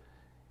here,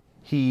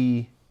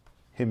 he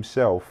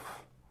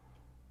himself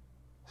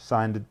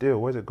signed a deal.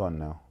 Where's it gone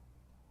now?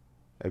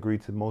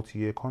 Agreed to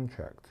multi-year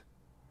contract.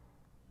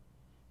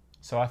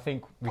 So I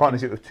think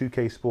partnership with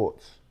 2K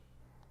Sports.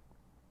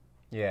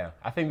 Yeah,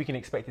 I think we can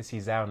expect to see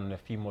Zion on a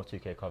few more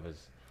 2K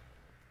covers.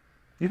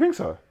 You think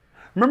so?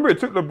 Remember, it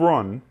took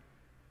LeBron.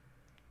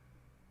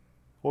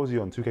 What was he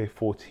on?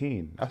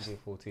 2K14. That's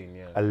 2K14,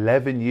 yeah.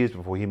 11 years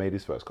before he made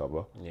his first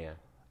cover. Yeah.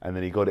 And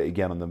then he got it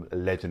again on the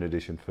Legend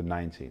Edition for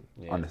 19.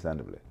 Yeah.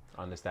 Understandably.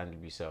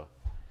 Understandably so.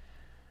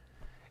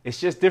 It's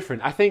just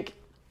different. I think,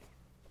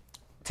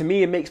 to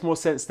me, it makes more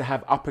sense to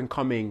have up and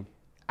coming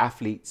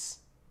athletes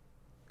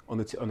on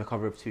the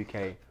cover of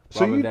 2K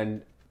rather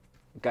than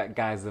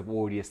guys that have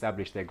already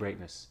established their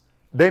greatness.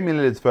 Damian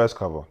Lillard's first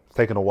cover. It's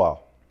taken a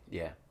while.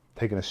 Yeah.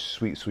 Taken a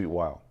sweet, sweet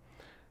while.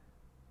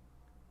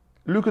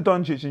 Luka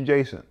Doncic and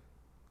Jason.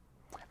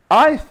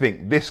 I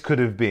think this could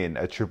have been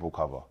a triple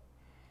cover.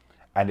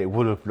 And it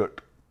would have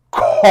looked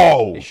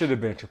cold. It should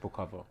have been a triple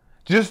cover.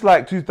 Just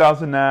like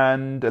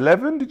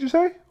 2011, did you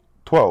say?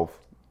 12.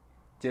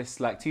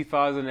 Just like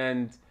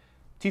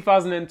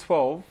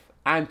 2012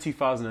 and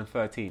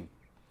 2013.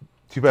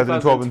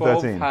 2012 and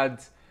 13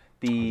 had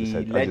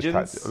the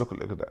legends. Look at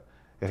that.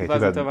 Okay,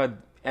 2012 had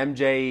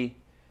MJ,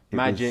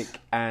 Magic,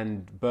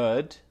 and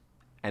Bird,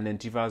 and then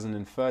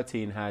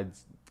 2013 had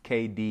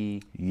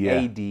KD,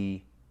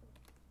 AD.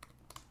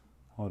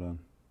 Hold on.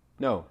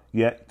 No.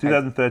 Yeah,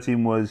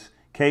 2013 was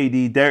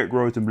KD, Derrick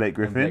Rose, and Blake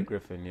Griffin.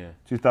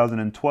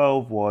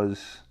 2012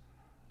 was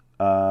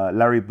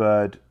Larry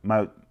Bird,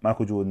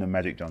 Michael Jordan, and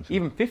Magic Johnson.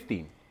 Even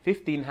 15.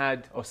 15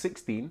 had, or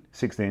 16.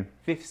 16.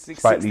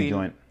 16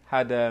 joint.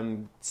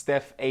 Had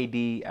Steph, AD,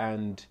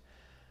 and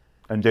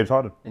James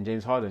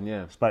Harden.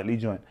 Yeah. Spike Lee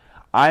joint.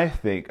 I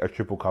think a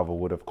triple cover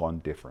would have gone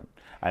different.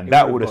 And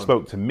that would have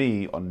spoke to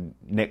me on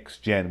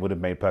next gen, would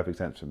have made perfect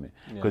sense for me.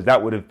 Because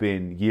that would have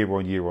been year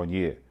on year on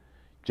year.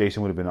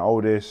 Jason would have been the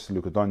oldest,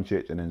 Luka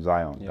Doncic, and then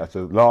Zion. Yeah. That's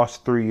the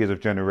last 3 years of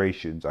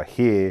generations are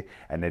here,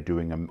 and they're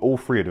doing all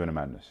three are doing a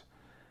madness.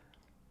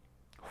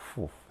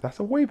 That's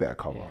a way better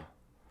cover. Yeah.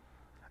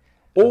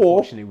 Or,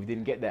 unfortunately, we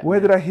didn't get that. Where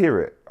did I hear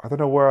it? I don't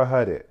know where I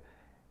heard it.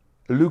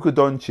 Luka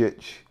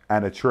Doncic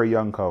and a Trae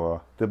Young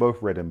cover. They're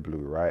both red and blue,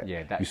 right?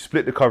 Yeah. You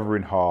split the cover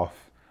in half.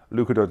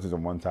 Luka Doncic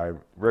on one side,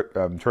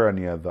 Trae on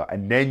the other,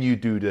 and then you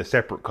do the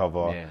separate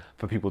cover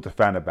for people to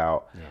fan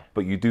about. Yeah.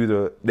 But you do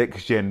the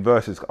next gen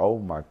versus. Oh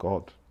my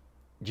God!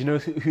 Do you know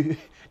who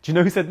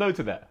said no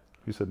to that?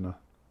 Who said no?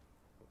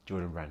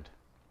 Jordan Brand.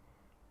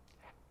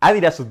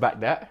 Adidas would back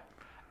that.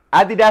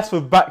 Adidas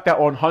would back that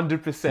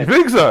 100%. You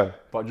think so?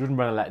 But Jordan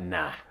Brand are like,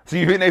 nah. So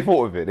you think they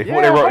thought of it? They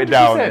thought they wrote 100%. It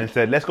down and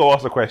said, "Let's go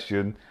ask a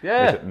question."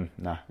 Yeah. Said,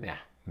 nah.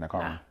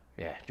 Can't.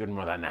 Yeah, Jordan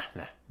Brand like,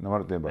 nah. No, I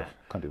don't do both.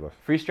 Can't do both.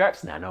 3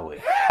 straps? Nah, no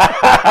way.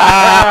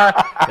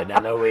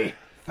 No way.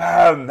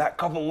 Fam, that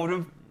cover would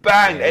have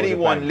banged.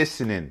 Anyone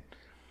listening,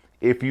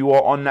 if you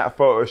are on that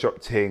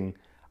Photoshop thing,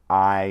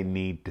 I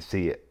need to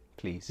see it.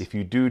 Please. If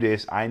you do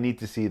this, I need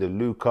to see the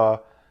Luka,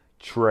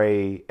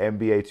 Trae,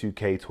 NBA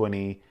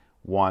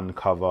 2K21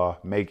 cover.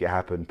 Make it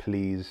happen,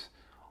 please.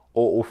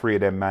 all three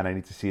of them, man. I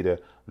need to see the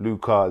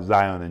Luka,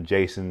 Zion, and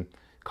Jason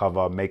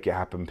cover. Make it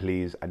happen,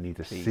 please. I need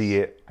to see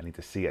it. I need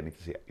to see it.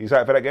 You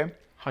excited for that game?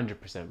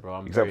 100%, bro.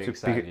 I'm Except very for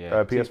excited.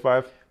 Yeah.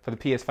 PS5? For the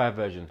PS5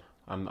 version,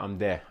 I'm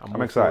there. I'm all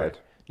for excited.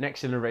 it.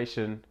 Next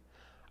generation,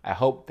 I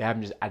hope they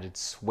haven't just added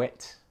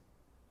sweat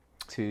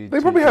to. They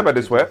probably have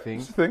added sweat. Thing.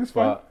 It's a thing, it's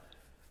fine. But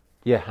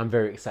yeah, I'm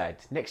very excited.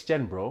 Next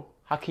gen, bro.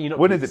 How can you not?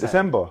 When be is it? excited?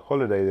 December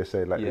holiday. They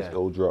say like Yeah. this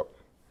all drop.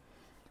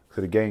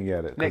 So the game,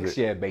 yeah. Next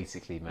year,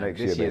 basically, man. Next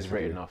This year, year's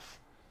basically. written off.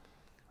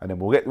 And then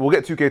we'll get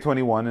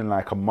 2K21 in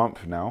like a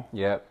month now.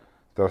 Yeah.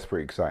 That's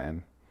pretty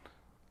exciting.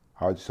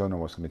 I just don't know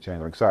what's going to change.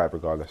 I'm excited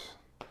regardless.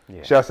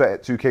 Yeah. Shouts out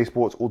at 2K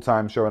Sports all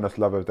time, showing us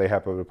love as they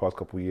have over the past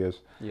couple of years.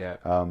 Yeah.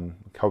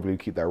 Hopefully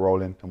keep that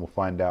rolling and we'll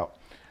find out.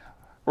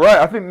 Right,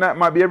 I think that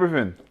might be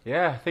everything.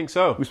 Yeah, I think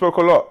so. We spoke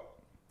a lot.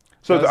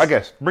 So Does- I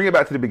guess, bring it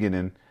back to the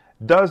beginning.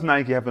 Does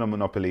Nike have a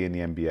monopoly in the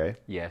NBA?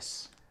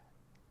 Yes.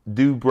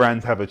 Do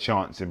brands have a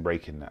chance in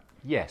breaking that?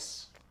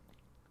 Yes.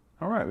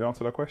 All right, we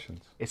answered our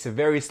questions. It's a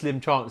very slim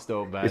chance,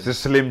 though, man. It's a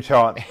slim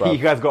chance, bro. You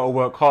guys got to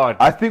work hard.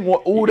 I think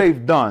all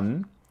they've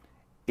done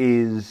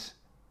is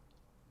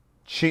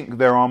chink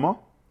their armor.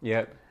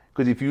 Yeah.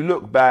 Because if you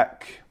look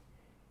back,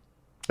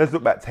 let's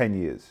look back 10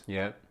 years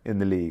Yeah. in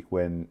the league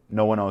when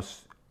no one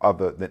else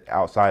other than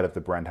outside of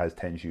the brand has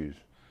 10 shoes.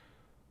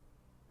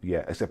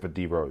 Yeah, except for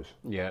D Rose,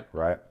 Yeah.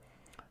 right?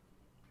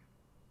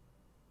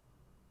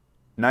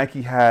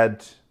 Nike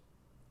had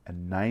a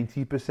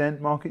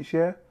 90% market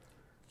share,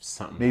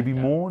 Something. maybe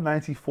like that. more,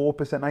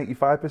 94%,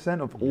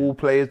 95% of all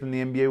players in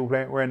the NBA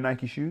were wearing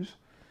Nike shoes.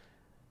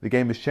 The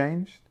game has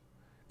changed.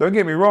 Don't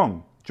get me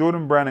wrong,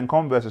 Jordan Brand and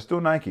Converse are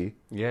still Nike.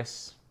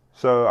 Yes.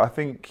 So I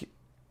think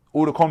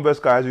all the Converse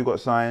guys who got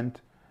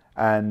signed,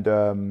 and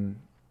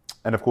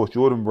of course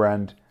Jordan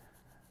Brand,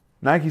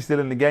 Nike's still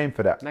in the game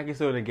for that. Nike's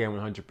still in the game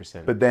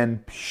 100%. But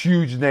then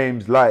huge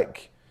names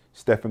like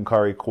Stephen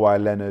Curry,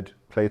 Kawhi Leonard,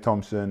 Klay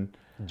Thompson,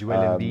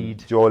 Joel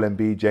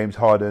Embiid. James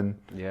Harden,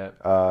 Yeah.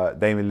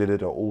 Damian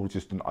Lillard are all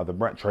just on other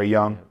brands. Trae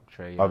Young,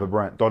 Trae Young. other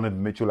brand.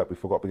 Donovan Mitchell, like we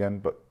forgot again,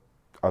 but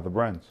other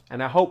brands.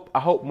 And I hope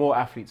more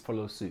athletes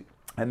follow suit.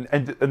 And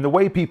the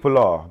way people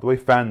are, the way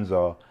fans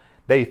are,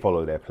 they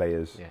follow their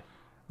players. Yeah.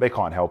 They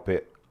can't help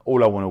it.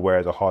 All I want to wear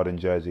is a Harden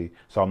jersey,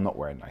 so I'm not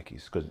wearing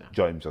Nikes because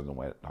James doesn't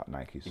wear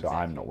Nikes, so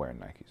I'm not wearing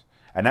Nikes.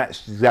 And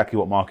that's exactly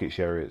what market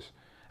share is.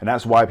 And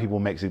that's why people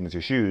make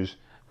signature shoes,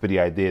 for the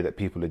idea that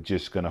people are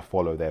just going to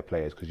follow their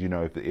players. Because, you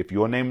know, if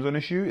your name's on a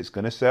shoe, it's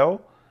going to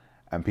sell,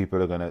 and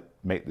people are going to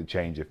make the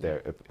change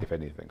if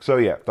anything. So,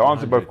 yeah, to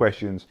answer both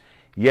questions,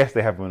 yes,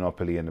 they have a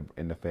monopoly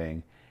in the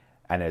thing,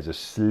 and there's a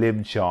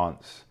slim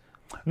chance.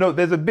 No,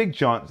 there's a big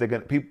chance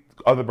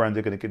other brands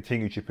are going to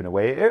continue chipping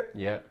away at it.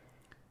 Yeah.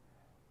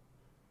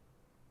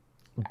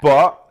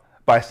 But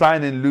by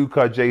signing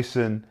Luka,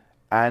 Jason,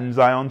 and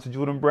Zion to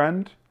Jordan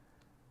Brand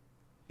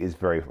is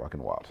very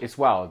fucking wild. It's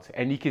wild.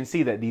 And you can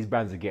see that these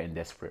brands are getting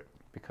desperate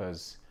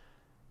because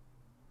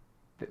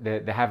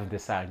they're having to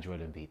sign Joel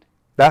Embiid.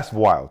 That's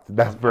wild.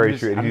 That's very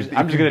true. I'm If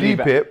just you going to deep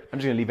leave it, I'm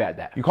just going to leave it at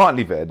that. you can't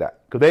leave it at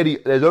that. Because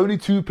there's only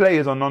two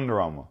players on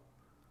Under Armour.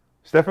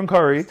 Stephen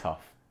Curry It's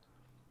tough.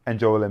 and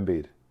Joel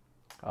Embiid.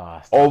 It's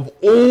tough. Of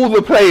all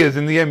the players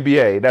in the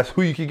NBA, that's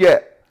who you could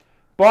get.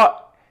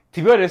 But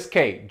to be honest,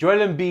 Kate, Joel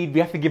Embiid, we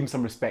have to give him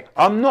some respect.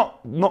 I'm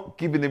not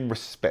giving him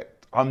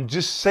respect. I'm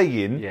just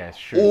saying Yeah, it's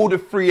true. all the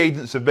free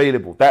agents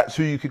available, that's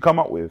who you could come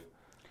up with.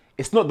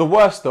 It's not the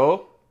worst,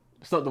 though.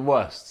 It's not the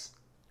worst.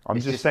 I'm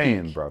It's just just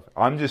saying, peak. bruv.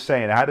 I'm just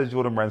saying, how does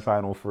Jordan Brand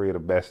sign all three of the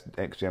best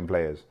next-gen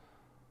players?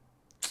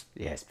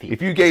 Yeah, it's peak.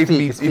 If you gave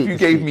me, peak.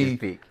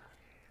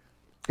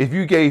 if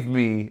you gave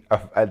me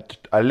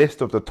a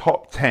list of the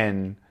top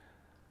 10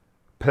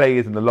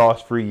 players in the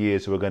last 3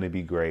 years who are going to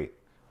be great,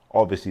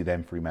 obviously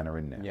them three men are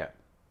in there. Yeah.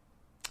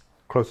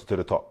 Closer to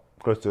the top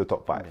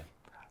 5. Yeah.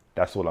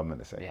 That's all I'm going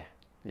to say. Yeah.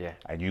 Yeah.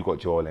 And you got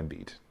Joel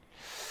Embiid.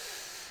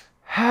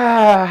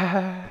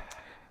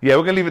 Yeah,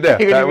 we're going to leave it there.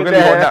 We're gonna We're leave going to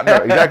it leave it on there. that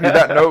note. Exactly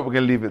that note, we're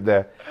going to leave it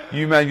there.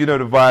 You, man, you know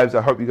the vibes.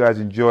 I hope you guys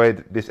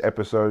enjoyed this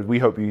episode. We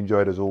hope you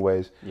enjoyed as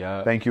always.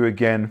 Yeah. Thank you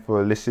again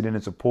for listening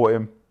and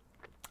supporting.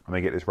 I'm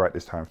going to get this right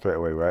this time, straight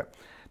away, right?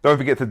 Don't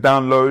forget to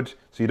download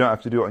so you don't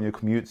have to do it on your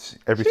commutes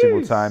every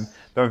single time.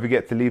 Don't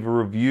forget to leave a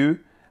review.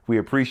 We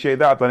appreciate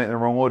that. I've done it in the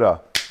wrong order.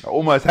 I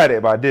almost had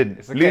it, but I didn't.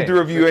 It's okay. Leave the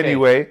review It's okay.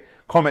 anyway.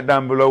 Comment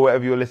down below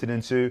whatever you're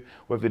listening to,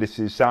 whether this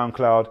is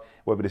SoundCloud,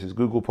 whether this is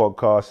Google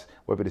Podcasts,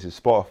 whether this is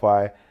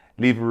Spotify.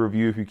 Leave a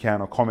review if you can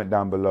or comment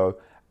down below.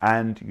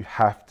 And you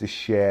have to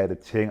share the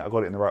thing. I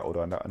got it in the right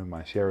order. Never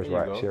mind. Share is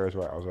There you right. go. Share is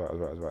right. I was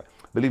right.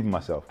 Believe in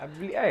myself.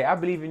 I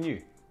believe in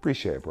you.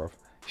 Appreciate it, bruv.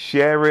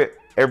 Share it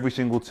every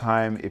single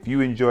time. If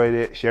you enjoyed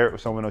it, share it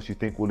with someone else you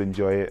think will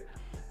enjoy it.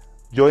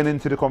 Join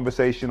into the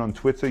conversation on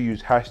Twitter.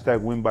 Use hashtag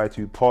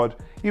WinBy2Pod.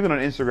 Even on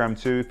Instagram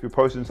too. If you're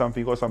posting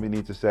something, you got something you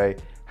need to say,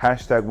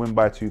 hashtag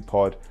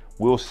WinBy2Pod.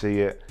 We'll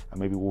see it and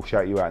maybe we'll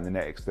shout you out in the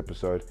next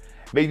episode.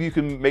 Maybe you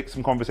can make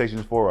some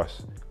conversations for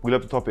us. We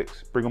love the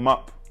topics. Bring them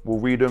up. We'll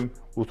read them.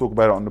 We'll talk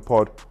about it on the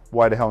pod.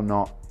 Why the hell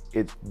not?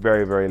 It's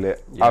very, very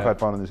lit. Yeah. I've had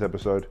fun on this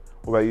episode.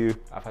 What about you?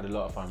 I've had a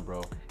lot of fun,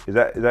 bro. Is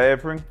that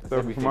everything? That's From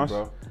everything, us?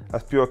 bro.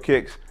 That's Pure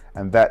Kicks,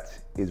 and that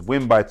is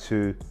Win by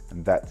 2,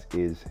 and that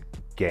is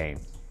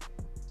Games.